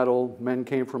for battle. Men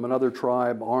came from another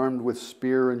tribe armed with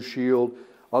spear and shield.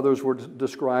 Others were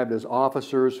described as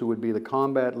officers who would be the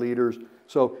combat leaders.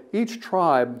 So each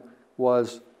tribe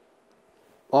was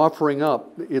offering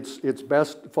up its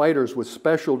best fighters with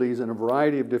specialties in a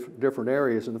variety of different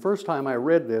areas. And the first time I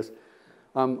read this,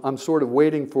 I'm sort of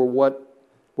waiting for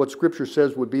what Scripture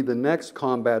says would be the next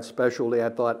combat specialty. I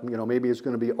thought, maybe it's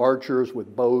going to be archers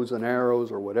with bows and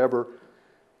arrows or whatever.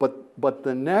 But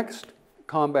the next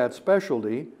combat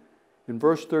specialty in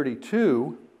verse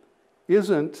 32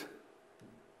 isn't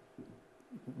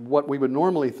what we would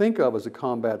normally think of as a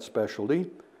combat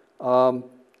specialty.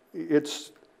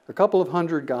 It's a couple of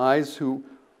hundred guys who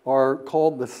are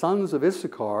called the sons of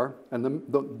Issachar, and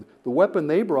the weapon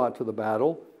they brought to the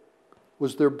battle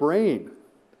was their brain.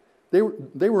 They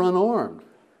were unarmed.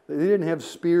 They didn't have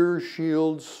spears,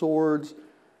 shields, swords.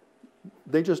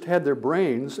 They just had their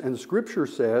brains, and Scripture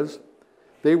says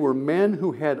they were men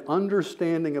who had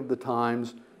understanding of the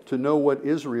times to know what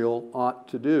Israel ought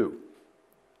to do.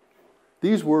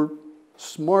 These were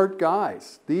smart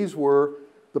guys. These were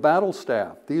the battle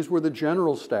staff. These were the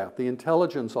general staff, the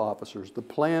intelligence officers, the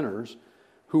planners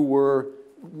who were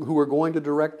going to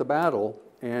direct the battle.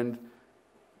 And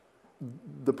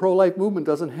the pro-life movement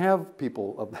doesn't have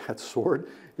people of that sort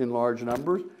in large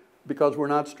numbers because we're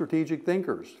not strategic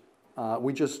thinkers.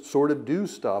 We just sort of do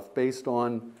stuff based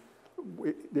on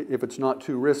if it's not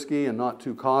too risky and not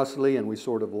too costly and we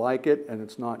sort of like it and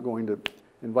it's not going to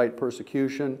invite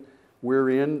persecution,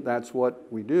 we're in, that's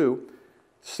what we do.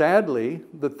 Sadly,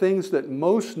 the things that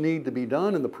most need to be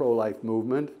done in the pro-life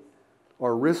movement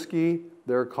are risky,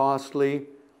 they're costly,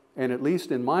 and at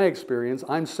least in my experience,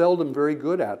 I'm seldom very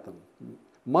good at them.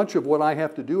 Much of what I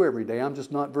have to do every day, I'm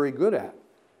just not very good at.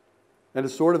 And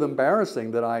it's sort of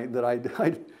embarrassing that I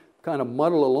kind of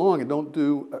muddle along and don't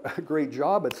do a great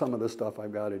job at some of the stuff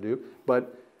I've got to do.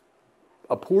 But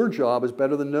a poor job is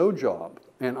better than no job.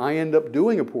 And I end up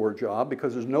doing a poor job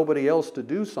because there's nobody else to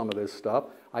do some of this stuff.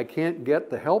 I can't get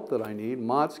the help that I need.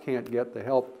 Mats can't get the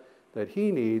help that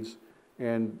he needs.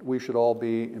 And we should all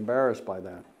be embarrassed by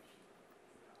that.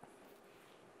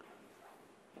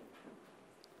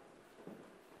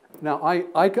 Now,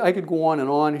 I could go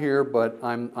on here, but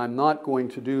I'm not going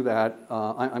to do that.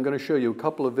 I'm going to show you a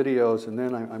couple of videos, and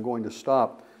then I'm going to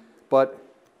stop. But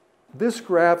this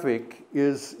graphic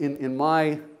is, in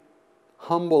my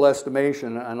humble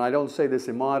estimation, and I don't say this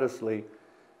immodestly,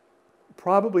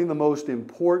 probably the most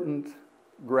important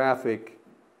graphic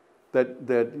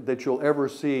that you'll ever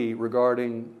see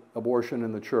regarding abortion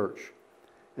in the church.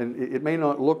 And it may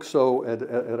not look so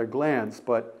at a glance,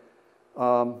 but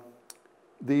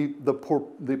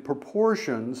the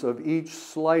proportions of each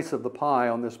slice of the pie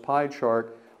on this pie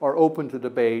chart are open to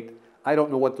debate. I don't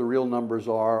know what the real numbers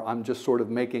are. I'm just sort of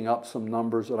making up some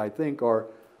numbers that I think are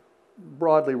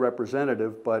broadly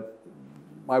representative, but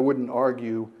I wouldn't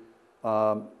argue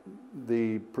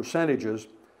the percentages.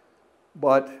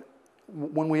 But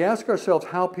when we ask ourselves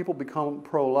how people become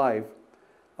pro-life,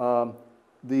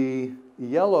 the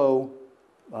yellow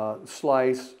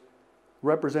slice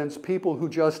represents people who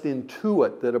just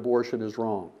intuit that abortion is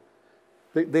wrong.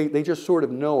 They just sort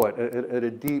of know it at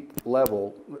a deep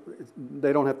level.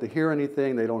 They don't have to hear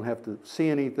anything. They don't have to see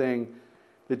anything.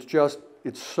 It's just,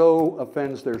 it so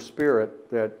offends their spirit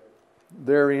that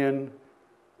they're in,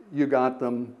 you got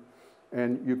them,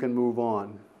 and you can move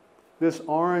on. This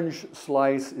orange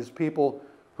slice is people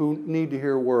who need to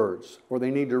hear words, or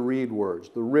they need to read words,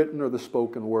 the written or the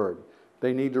spoken word.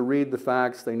 They need to read the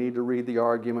facts, they need to read the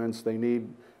arguments, they need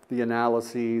the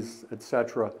analyses,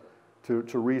 etc.,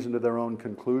 to reason to their own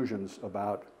conclusions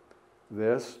about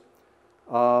this.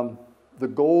 The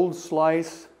gold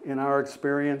slice, in our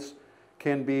experience,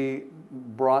 can be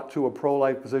brought to a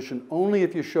pro-life position only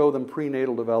if you show them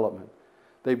prenatal development.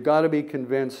 They've got to be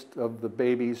convinced of the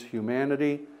baby's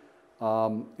humanity,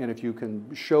 and if you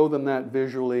can show them that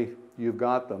visually, you've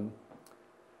got them.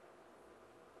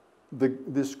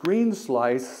 This green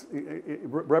slice it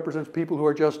represents people who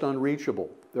are just unreachable.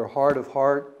 They're hard of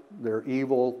heart, they're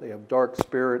evil, they have dark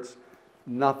spirits.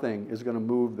 Nothing is going to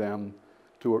move them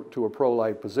to a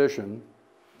pro-life position.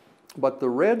 But the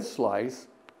red slice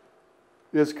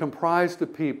is comprised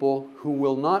of people who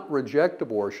will not reject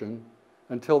abortion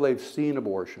until they've seen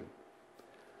abortion.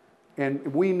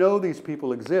 And we know these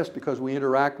people exist because we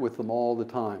interact with them all the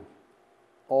time.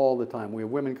 All the time. We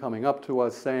have women coming up to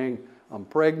us saying, I'm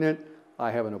pregnant,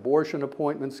 I have an abortion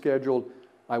appointment scheduled,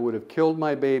 I would have killed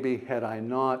my baby had I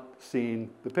not seen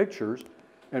the pictures.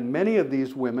 And many of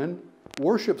these women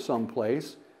worship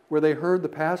someplace where they heard the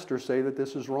pastor say that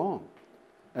this is wrong.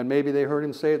 And maybe they heard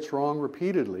him say it's wrong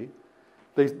repeatedly.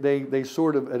 They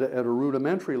sort of, at a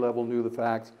rudimentary level, knew the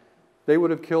facts. They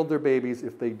would have killed their babies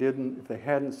if they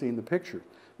hadn't seen the pictures.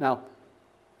 Now,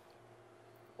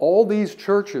 all these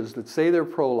churches that say they're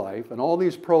pro-life, and all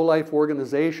these pro-life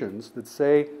organizations that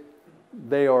say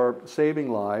they are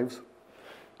saving lives,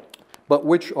 but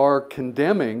which are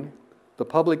condemning the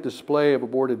public display of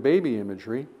aborted baby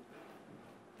imagery,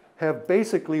 have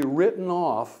basically written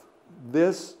off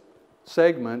this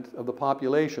segment of the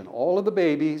population. All of the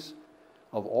babies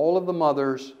of all of the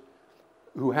mothers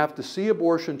who have to see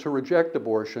abortion to reject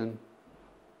abortion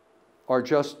are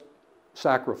just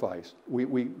sacrificed.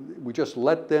 We just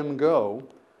let them go,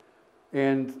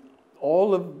 and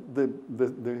all of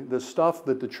the stuff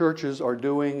that the churches are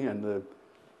doing and the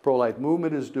pro-life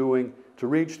movement is doing to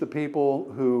reach the people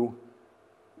who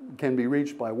can be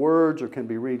reached by words or can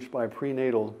be reached by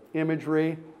prenatal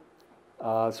imagery,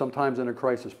 sometimes in a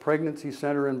crisis pregnancy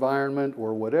center environment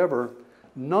or whatever,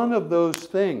 none of those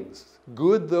things,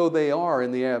 good though they are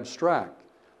in the abstract,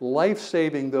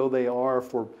 life-saving though they are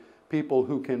for people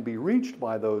who can be reached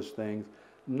by those things,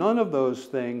 none of those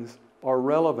things are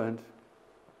relevant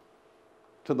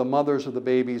to the mothers of the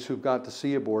babies who've got to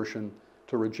see abortion,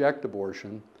 to reject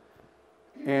abortion.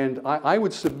 And I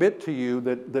would submit to you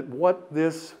that what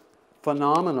this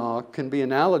phenomena can be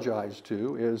analogized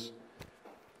to is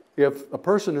if a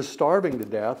person is starving to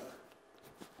death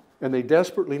and they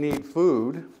desperately need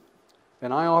food,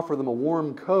 and I offer them a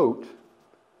warm coat,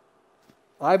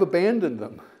 I've abandoned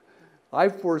them.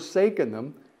 I've forsaken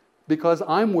them because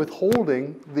I'm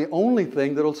withholding the only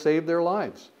thing that'll save their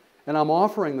lives. And I'm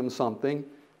offering them something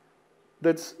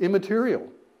that's immaterial.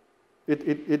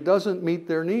 It doesn't meet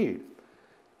their need.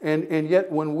 And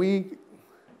yet when we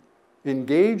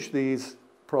engage these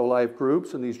pro-life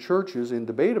groups and these churches in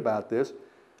debate about this,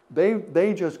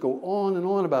 they just go on and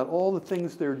on about all the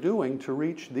things they're doing to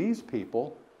reach these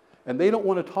people, and they don't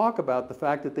want to talk about the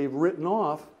fact that they've written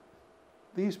off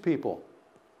these people.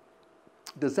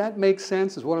 Does that make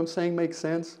sense? Is what I'm saying make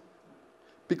sense?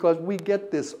 Because we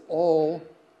get this all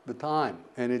the time,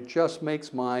 and it just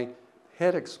makes my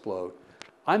head explode.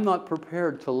 I'm not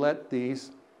prepared to let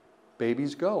these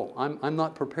babies go. I'm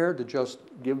not prepared to just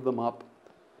give them up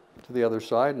to the other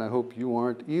side, and I hope you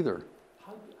aren't either.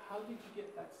 How did you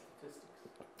get that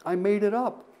statistics? I made it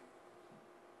up.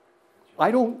 I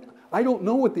don't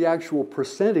know what the actual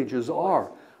percentages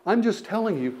are. I'm just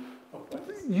telling you,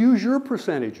 use your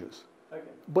percentages. Okay.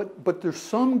 But there's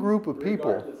some group of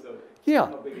people. Regardless of Yeah.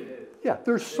 how big it is. Yeah,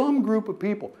 there's some group of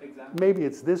people. Exactly. Maybe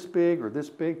it's this big or this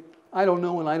big. I don't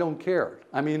know, and I don't care.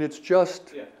 I mean, it's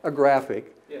just a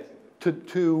graphic Yes.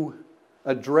 to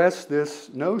address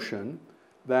this notion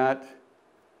that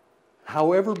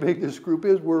however big this group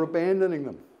is, we're abandoning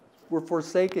them. We're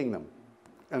forsaking them.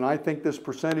 And I think this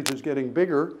percentage is getting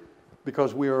bigger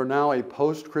because we are now a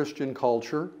post-Christian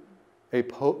culture, a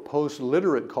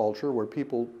post-literate culture where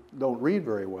people don't read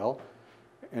very well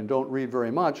and don't read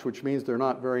very much, which means they're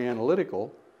not very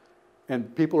analytical.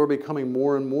 And people are becoming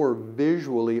more and more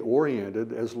visually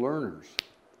oriented as learners.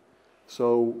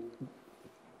 So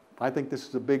I think this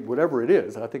is a big, whatever it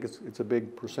is, I think it's a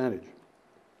big percentage.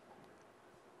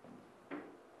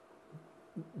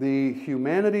 The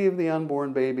humanity of the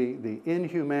unborn baby, the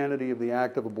inhumanity of the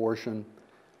act of abortion.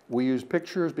 We use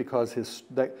pictures because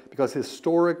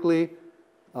historically,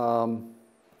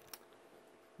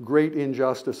 great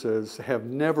injustices have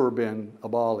never been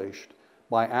abolished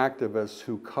by activists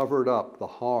who covered up the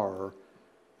horror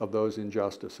of those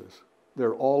injustices.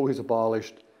 They're always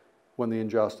abolished when the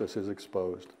injustice is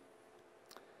exposed.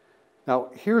 Now,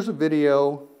 here's a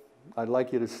video I'd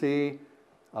like you to see.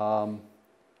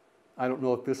 I don't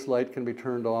know if this light can be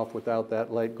turned off without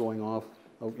that light going off.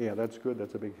 Oh, yeah, that's good.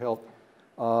 That's a big help.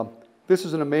 This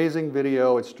is an amazing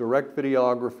video. It's direct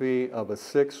videography of a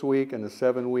 6-week and a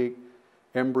 7-week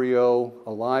embryo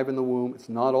alive in the womb. It's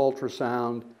not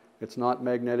ultrasound. It's not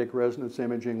magnetic resonance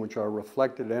imaging, which are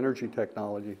reflected energy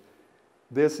technology.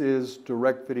 This is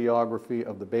direct videography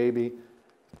of the baby.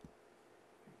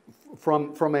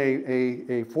 From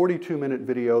a 42-minute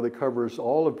video that covers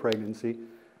all of pregnancy,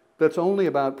 that's only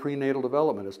about prenatal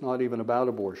development. It's not even about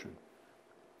abortion.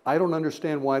 I don't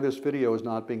understand why this video is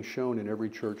not being shown in every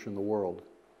church in the world.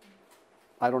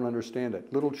 I don't understand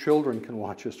it. Little children can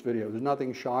watch this video. There's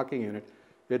nothing shocking in it.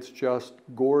 It's just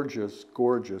gorgeous,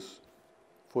 gorgeous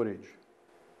footage.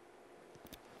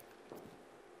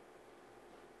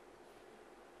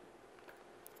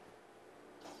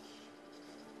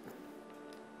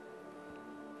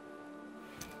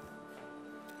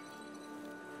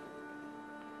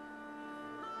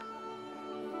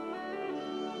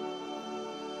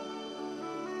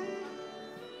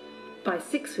 By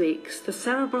 6 weeks, the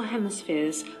cerebral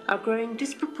hemispheres are growing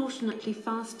disproportionately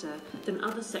faster than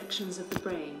other sections of the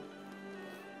brain.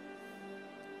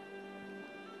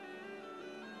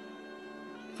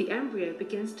 The embryo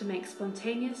begins to make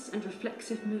spontaneous and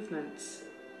reflexive movements.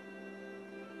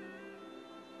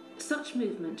 Such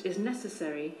movement is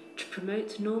necessary to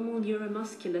promote normal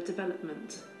neuromuscular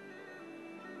development.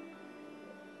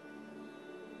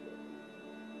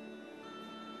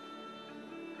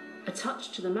 A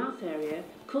touch to the mouth area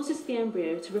causes the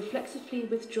embryo to reflexively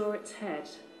withdraw its head.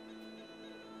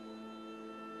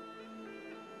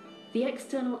 The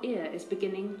external ear is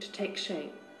beginning to take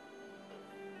shape.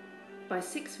 By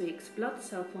 6 weeks, blood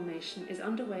cell formation is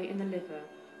underway in the liver,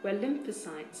 where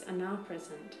lymphocytes are now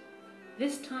present.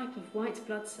 This type of white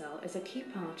blood cell is a key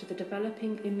part of the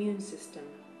developing immune system.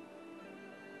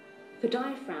 The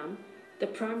diaphragm, the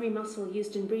primary muscle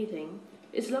used in breathing,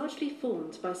 is largely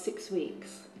formed by 6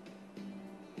 weeks.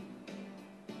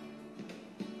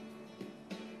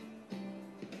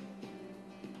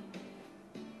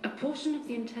 A portion of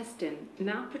the intestine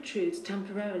now protrudes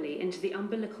temporarily into the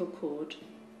umbilical cord.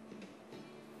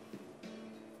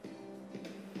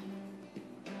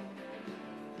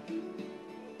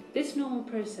 This normal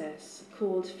process,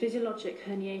 called physiologic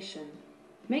herniation,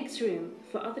 makes room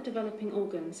for other developing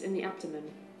organs in the abdomen.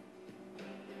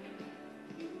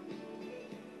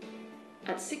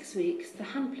 At 6 weeks, the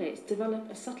handplates develop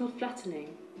a subtle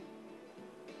flattening.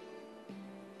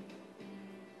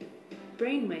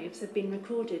 Brain waves have been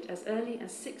recorded as early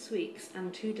as 6 weeks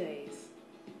and 2 days.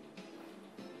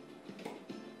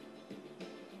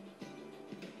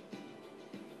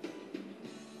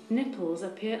 Nipples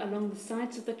appear along the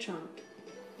sides of the trunk,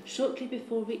 shortly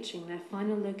before reaching their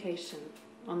final location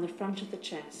on the front of the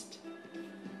chest.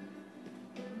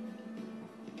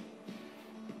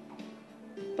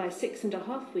 By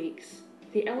 6.5 weeks,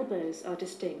 the elbows are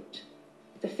distinct.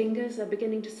 The fingers are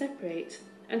beginning to separate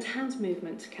and hand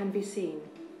movement can be seen.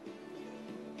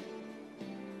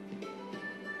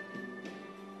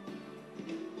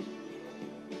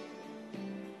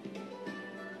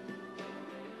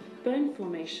 Bone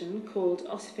formation, called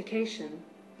ossification,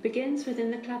 begins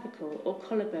within the clavicle or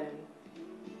collarbone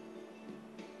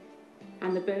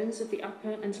and the bones of the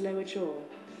upper and lower jaw.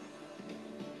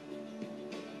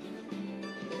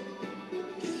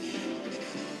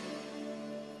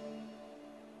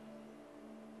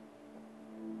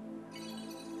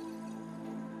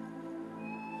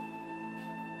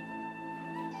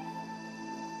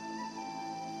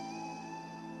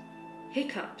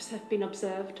 Hiccups have been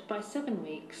observed by 7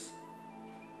 weeks.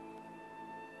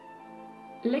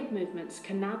 Leg movements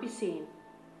can now be seen,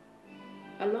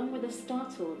 along with a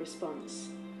startle response.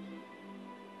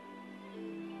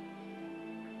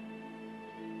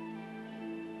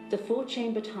 The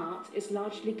 4-chambered heart is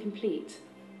largely complete.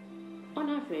 On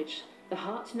average, the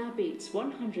heart now beats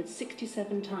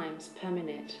 167 times per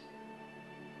minute.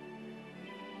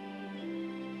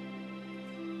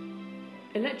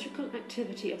 Electrical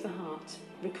activity of the heart,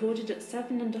 recorded at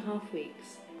 7.5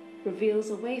 weeks, reveals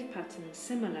a wave pattern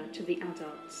similar to the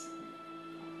adults.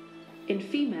 In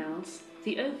females,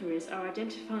 the ovaries are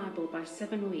identifiable by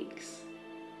 7 weeks.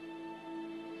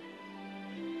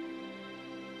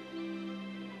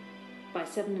 By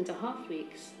 7.5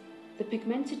 weeks, the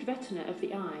pigmented retina of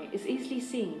the eye is easily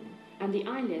seen, and the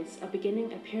eyelids are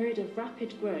beginning a period of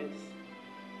rapid growth.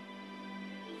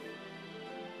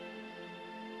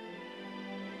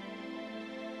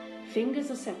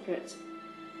 Fingers are separate.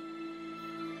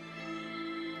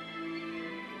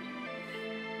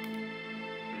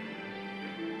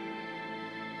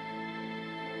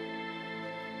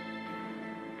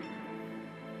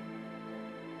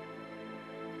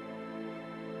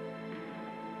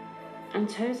 And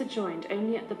toes are joined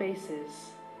only at the bases.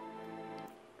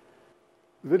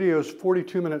 The video is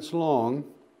 42 minutes long,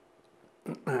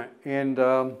 and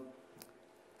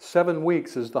 7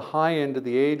 weeks is the high end of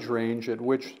the age range at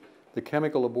which the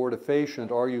chemical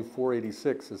abortifacient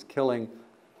RU486 is killing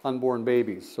unborn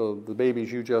babies. So the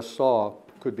babies you just saw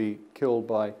could be killed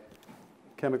by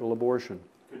chemical abortion.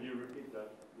 Could you repeat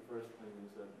that, the first thing you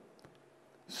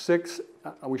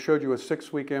said? We showed you a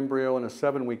 6-week embryo and a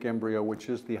 7-week embryo, which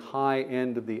is the high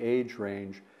end of the age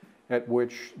range at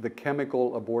which the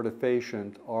chemical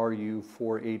abortifacient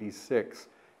RU486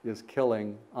 is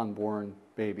killing unborn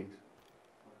babies.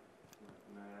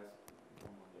 May I ask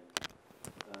one more thing?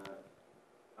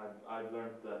 I've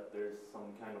learned that there's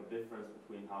some kind of difference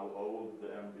between how old the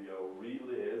embryo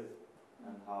really is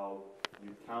and how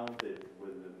you count it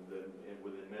within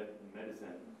medicine,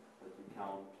 that you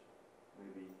count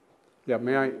maybe. Yeah,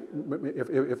 may I,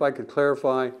 if I could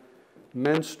clarify,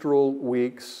 menstrual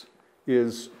weeks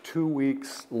is 2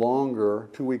 weeks longer,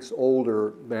 2 weeks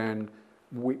older than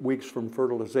weeks from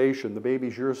fertilization. The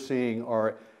babies you're seeing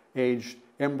are aged,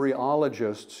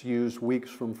 embryologists use weeks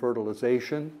from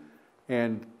fertilization,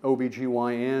 and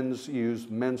OBGYNs use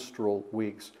menstrual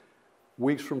weeks.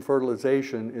 Weeks from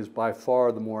fertilization is by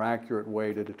far the more accurate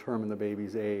way to determine the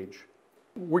baby's age.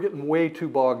 We're getting way too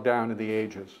bogged down in the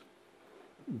ages.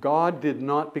 God did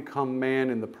not become man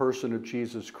in the person of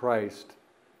Jesus Christ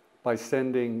by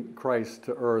sending Christ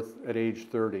to earth at age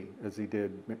 30, as he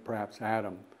did perhaps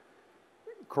Adam.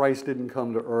 Christ didn't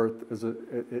come to earth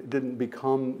didn't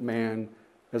become man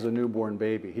as a newborn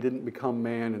baby. He didn't become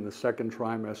man in the 2nd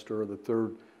trimester or the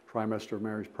 3rd trimester of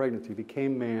Mary's pregnancy. He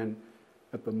became man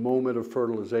at the moment of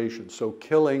fertilization. So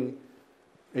killing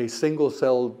a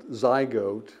single-celled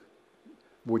zygote,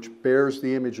 which bears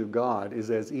the image of God,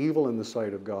 is as evil in the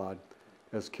sight of God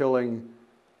as killing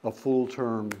a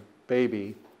full-term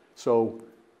baby. So,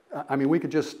 I mean, we could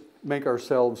just make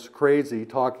ourselves crazy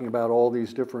talking about all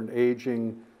these different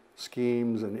aging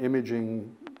schemes and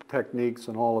imaging techniques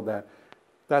and all of that.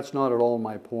 That's not at all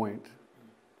my point.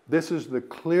 This is the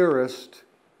clearest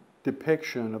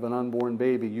depiction of an unborn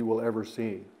baby you will ever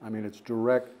see. I mean, it's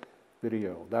direct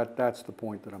video. That's the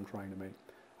point that I'm trying to make.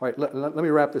 All right, let me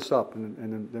wrap this up and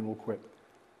then we'll quit.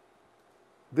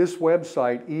 This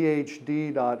website,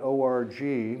 ehd.org,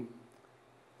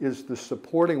 is the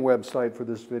supporting website for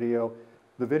this video.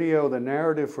 The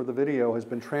narrative for the video has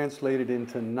been translated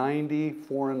into 90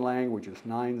 foreign languages,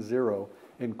 90,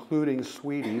 including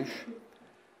Swedish,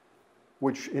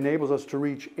 which enables us to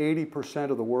reach 80%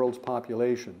 of the world's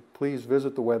population. Please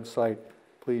visit the website,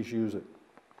 please use it.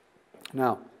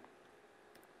 Now,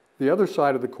 the other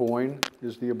side of the coin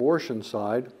is the abortion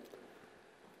side.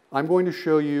 I'm going to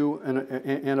show you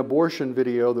an abortion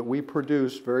video that we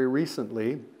produced very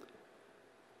recently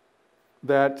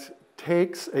that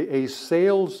takes a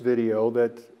sales video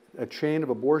that a chain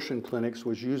of abortion clinics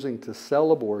was using to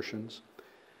sell abortions,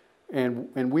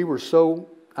 and we were so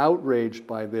outraged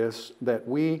by this that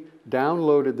we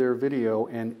downloaded their video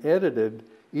and edited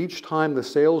each time the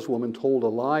saleswoman told a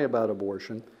lie about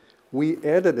abortion. We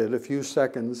edited a few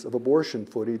seconds of abortion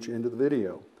footage into the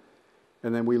video.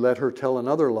 And then we let her tell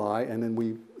another lie, and then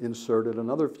we inserted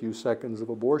another few seconds of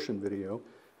abortion video.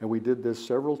 And we did this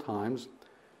several times.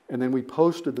 And then we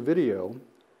posted the video.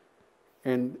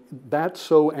 And that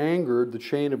so angered the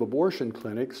chain of abortion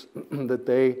clinics that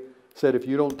they said, if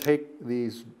you don't take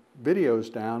these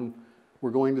videos down,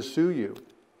 we're going to sue you.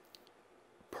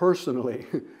 Personally,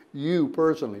 you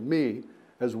personally, me,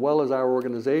 as well as our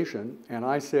organization. And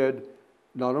I said,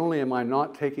 not only am I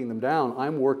not taking them down,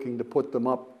 I'm working to put them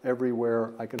up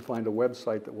everywhere I can find a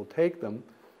website that will take them.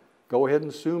 Go ahead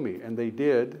and sue me. And they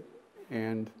did.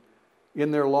 And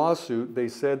in their lawsuit, they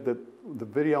said that the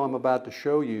video I'm about to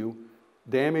show you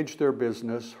damaged their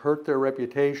business, hurt their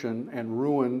reputation, and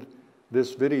ruined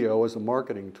this video as a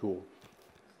marketing tool.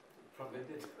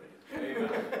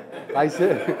 I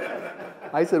said,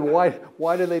 I said,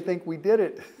 why do they think we did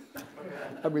it?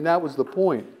 I mean, that was the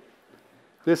point.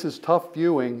 This is tough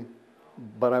viewing,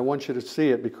 but I want you to see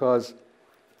it because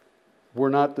we're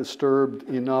not disturbed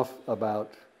enough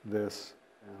about this.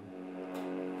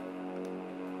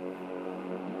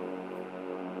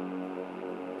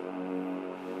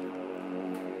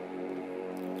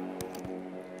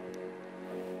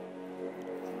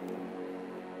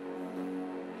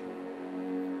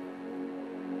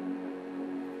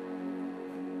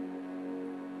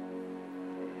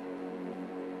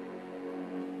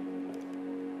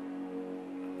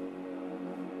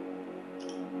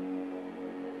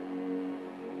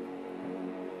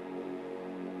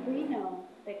 We know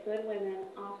that good women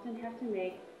often have to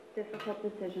make difficult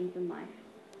decisions in life.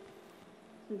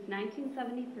 Since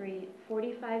 1973,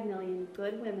 45 million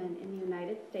good women in the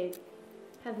United States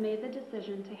have made the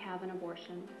decision to have an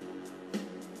abortion.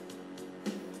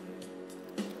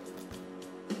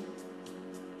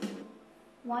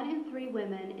 One in 3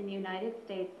 women in the United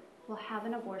States will have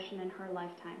an abortion in her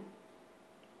lifetime.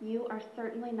 You are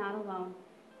certainly not alone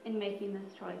in making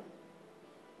this choice.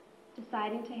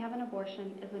 Deciding to have an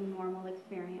abortion is a normal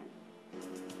experience.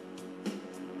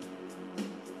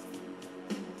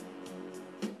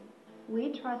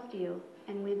 We trust you,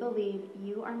 and we believe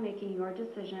you are making your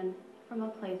decision from a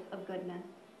place of goodness.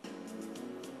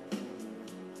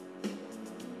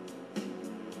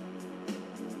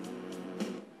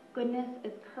 Goodness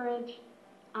is courage,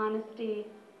 honesty,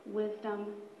 wisdom,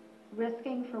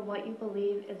 risking for what you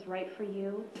believe is right for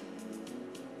you,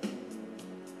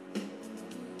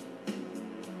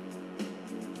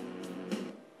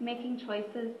 making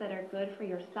choices that are good for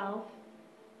yourself,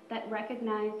 that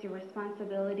recognize your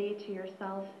responsibility to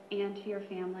yourself and to your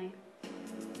family.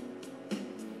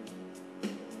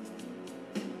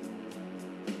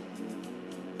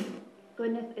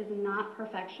 Goodness is not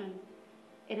perfection,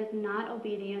 it is not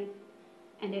obedience,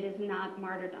 and it is not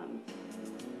martyrdom.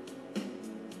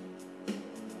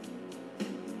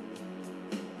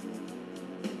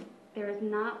 There is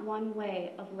not one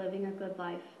way of living a good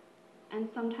life, and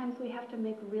sometimes we have to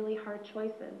make really hard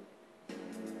choices.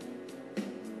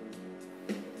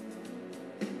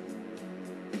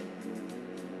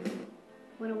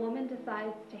 When a woman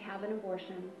decides to have an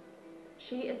abortion,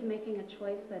 she is making a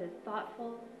choice that is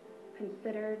thoughtful,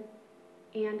 considered,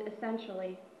 and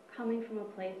essentially coming from a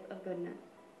place of goodness.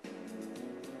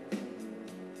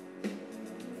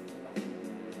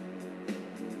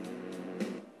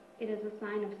 It is a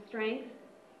sign of strength,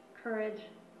 courage,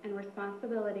 and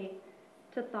responsibility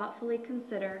to thoughtfully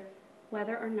consider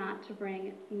whether or not to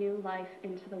bring new life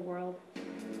into the world.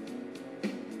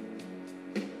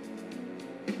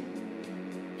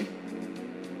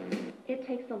 It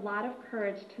takes a lot of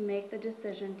courage to make the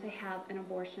decision to have an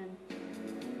abortion.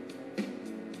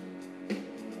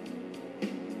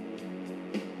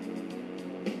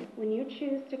 When you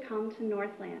choose to come to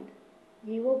Northland,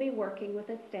 you will be working with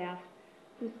a staff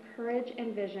whose courage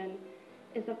and vision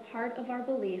is a part of our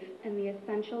belief in the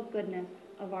essential goodness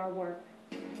of our work.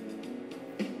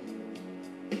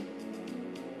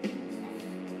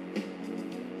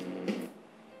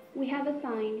 We have a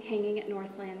sign hanging at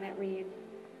Northland that reads,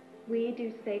 "We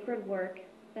do sacred work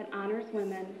that honors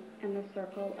women and the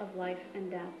circle of life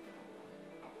and death."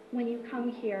 When you come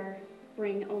here,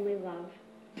 bring only love.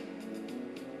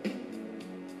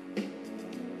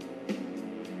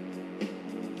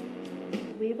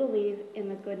 We believe in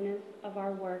the goodness of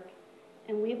our work,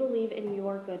 and we believe in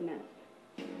your goodness.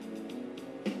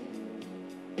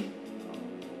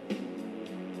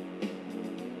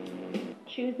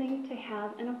 Choosing to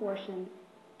have an abortion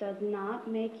does not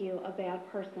make you a bad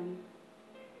person.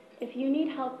 If you need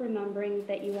help remembering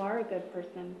that you are a good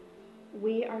person,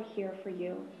 we are here for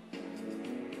you.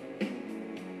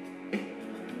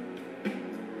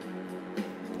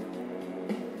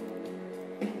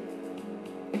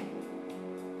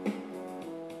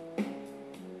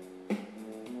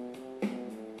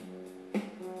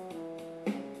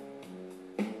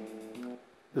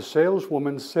 The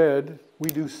saleswoman said, "We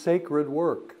do sacred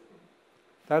work."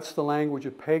 That's the language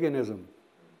of paganism.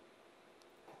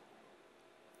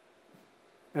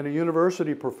 And a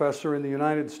university professor in the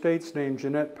United States named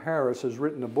Jeanette Paris has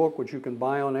written a book which you can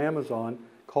buy on Amazon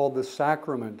called The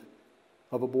Sacrament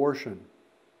of Abortion.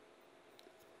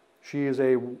 She is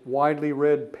a widely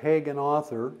read pagan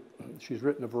author. She's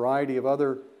written a variety of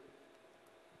other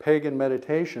pagan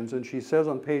meditations, and she says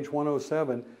on page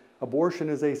 107, abortion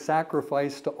is a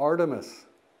sacrifice to Artemis.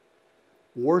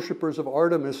 Worshippers of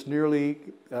Artemis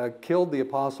nearly killed the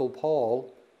Apostle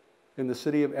Paul in the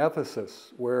city of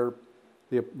Ephesus, where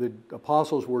the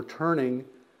apostles were turning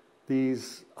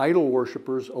these idol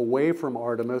worshippers away from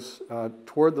Artemis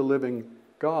toward the living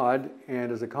God,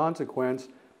 and as a consequence,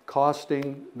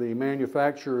 costing the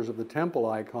manufacturers of the temple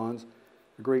icons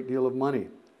a great deal of money.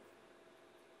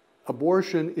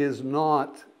 Abortion is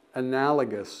not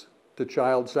analogous to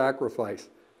child sacrifice.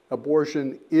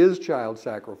 Abortion is child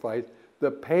sacrifice.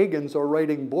 The pagans are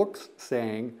writing books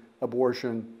saying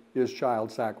abortion is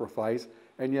child sacrifice,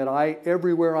 and yet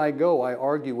everywhere I go, I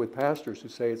argue with pastors who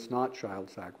say it's not child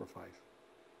sacrifice.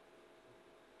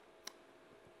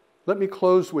 Let me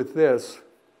close with this.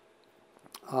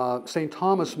 St.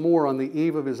 Thomas More, on the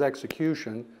eve of his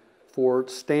execution for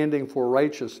standing for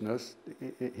righteousness,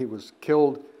 he was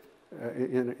killed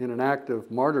in an act of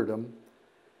martyrdom,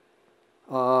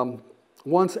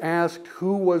 once asked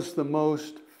who was the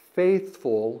most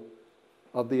faithful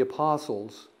of the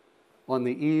apostles on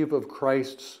the eve of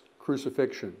Christ's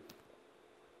crucifixion.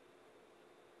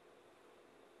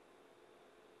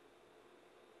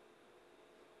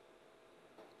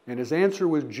 And his answer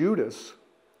was Judas,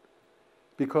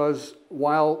 because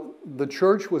while the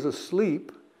church was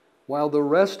asleep, while the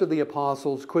rest of the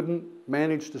apostles couldn't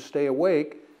manage to stay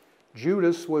awake,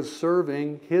 Judas was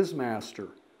serving his master.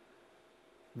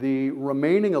 The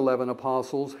remaining 11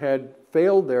 apostles had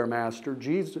failed their master.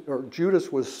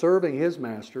 Judas was serving his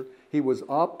master. He was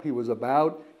up, he was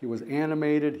about, he was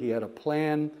animated, he had a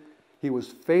plan. He was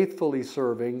faithfully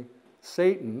serving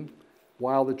Satan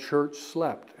while the church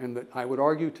slept. And I would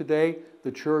argue today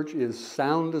the church is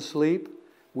sound asleep.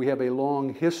 We have a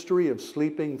long history of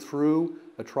sleeping through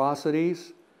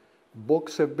atrocities.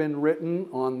 Books have been written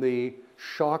on the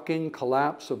shocking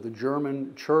collapse of the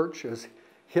German church as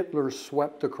Hitler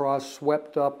swept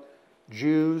up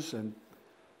Jews and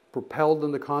propelled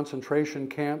them to concentration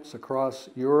camps across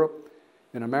Europe.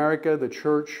 In America, the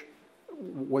church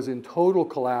was in total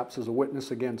collapse as a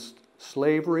witness against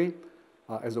slavery,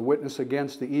 as a witness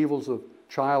against the evils of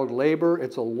child labor.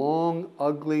 It's a long,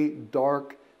 ugly,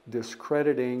 dark,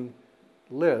 discrediting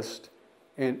list.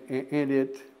 And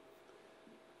it,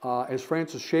 as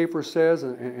Francis Schaeffer says,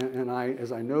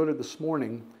 as I noted this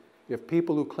morning, if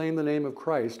people who claim the name of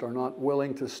Christ are not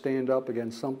willing to stand up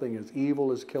against something as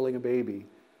evil as killing a baby,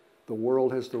 the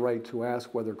world has the right to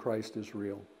ask whether Christ is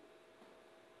real.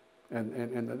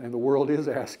 And the world is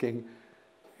asking.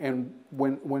 And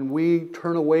when we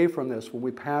turn away from this, when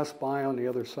we pass by on the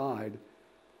other side,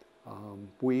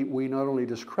 we not only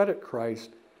discredit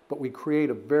Christ, but we create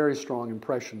a very strong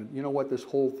impression. You know what, this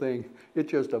whole thing,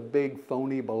 it's just a big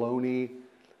phony baloney,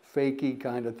 fakey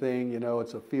kind of thing. You know,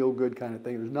 it's a feel-good kind of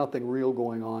thing. There's nothing real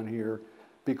going on here.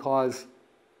 Because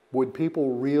would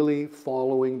people really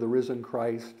following the risen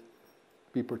Christ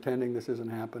be pretending this isn't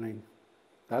happening?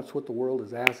 That's what the world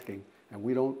is asking, and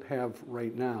we don't have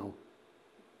right now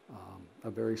a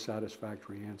very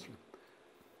satisfactory answer.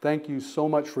 Thank you so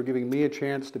much for giving me a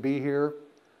chance to be here.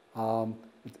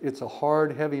 It's a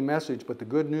hard, heavy message, but the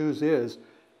good news is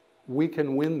we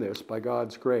can win this by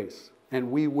God's grace,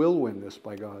 and we will win this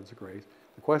by God's grace.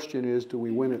 The question is, do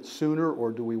we win it sooner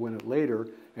or do we win it later?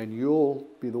 And you'll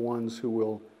be the ones who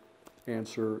will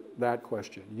answer that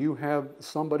question. You have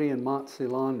somebody in Mont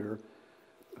Selander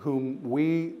whom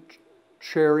we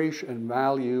cherish and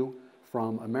value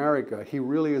from America. He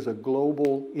really is a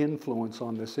global influence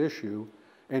on this issue,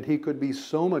 and he could be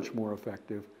so much more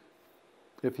effective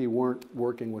if he weren't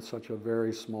working with such a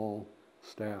very small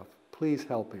staff. Please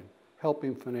help him. Help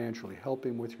him financially. Help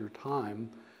him with your time.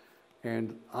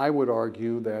 And I would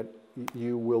argue that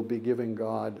you will be giving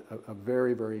God a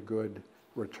very, very good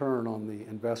return on the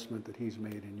investment that he's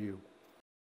made in you.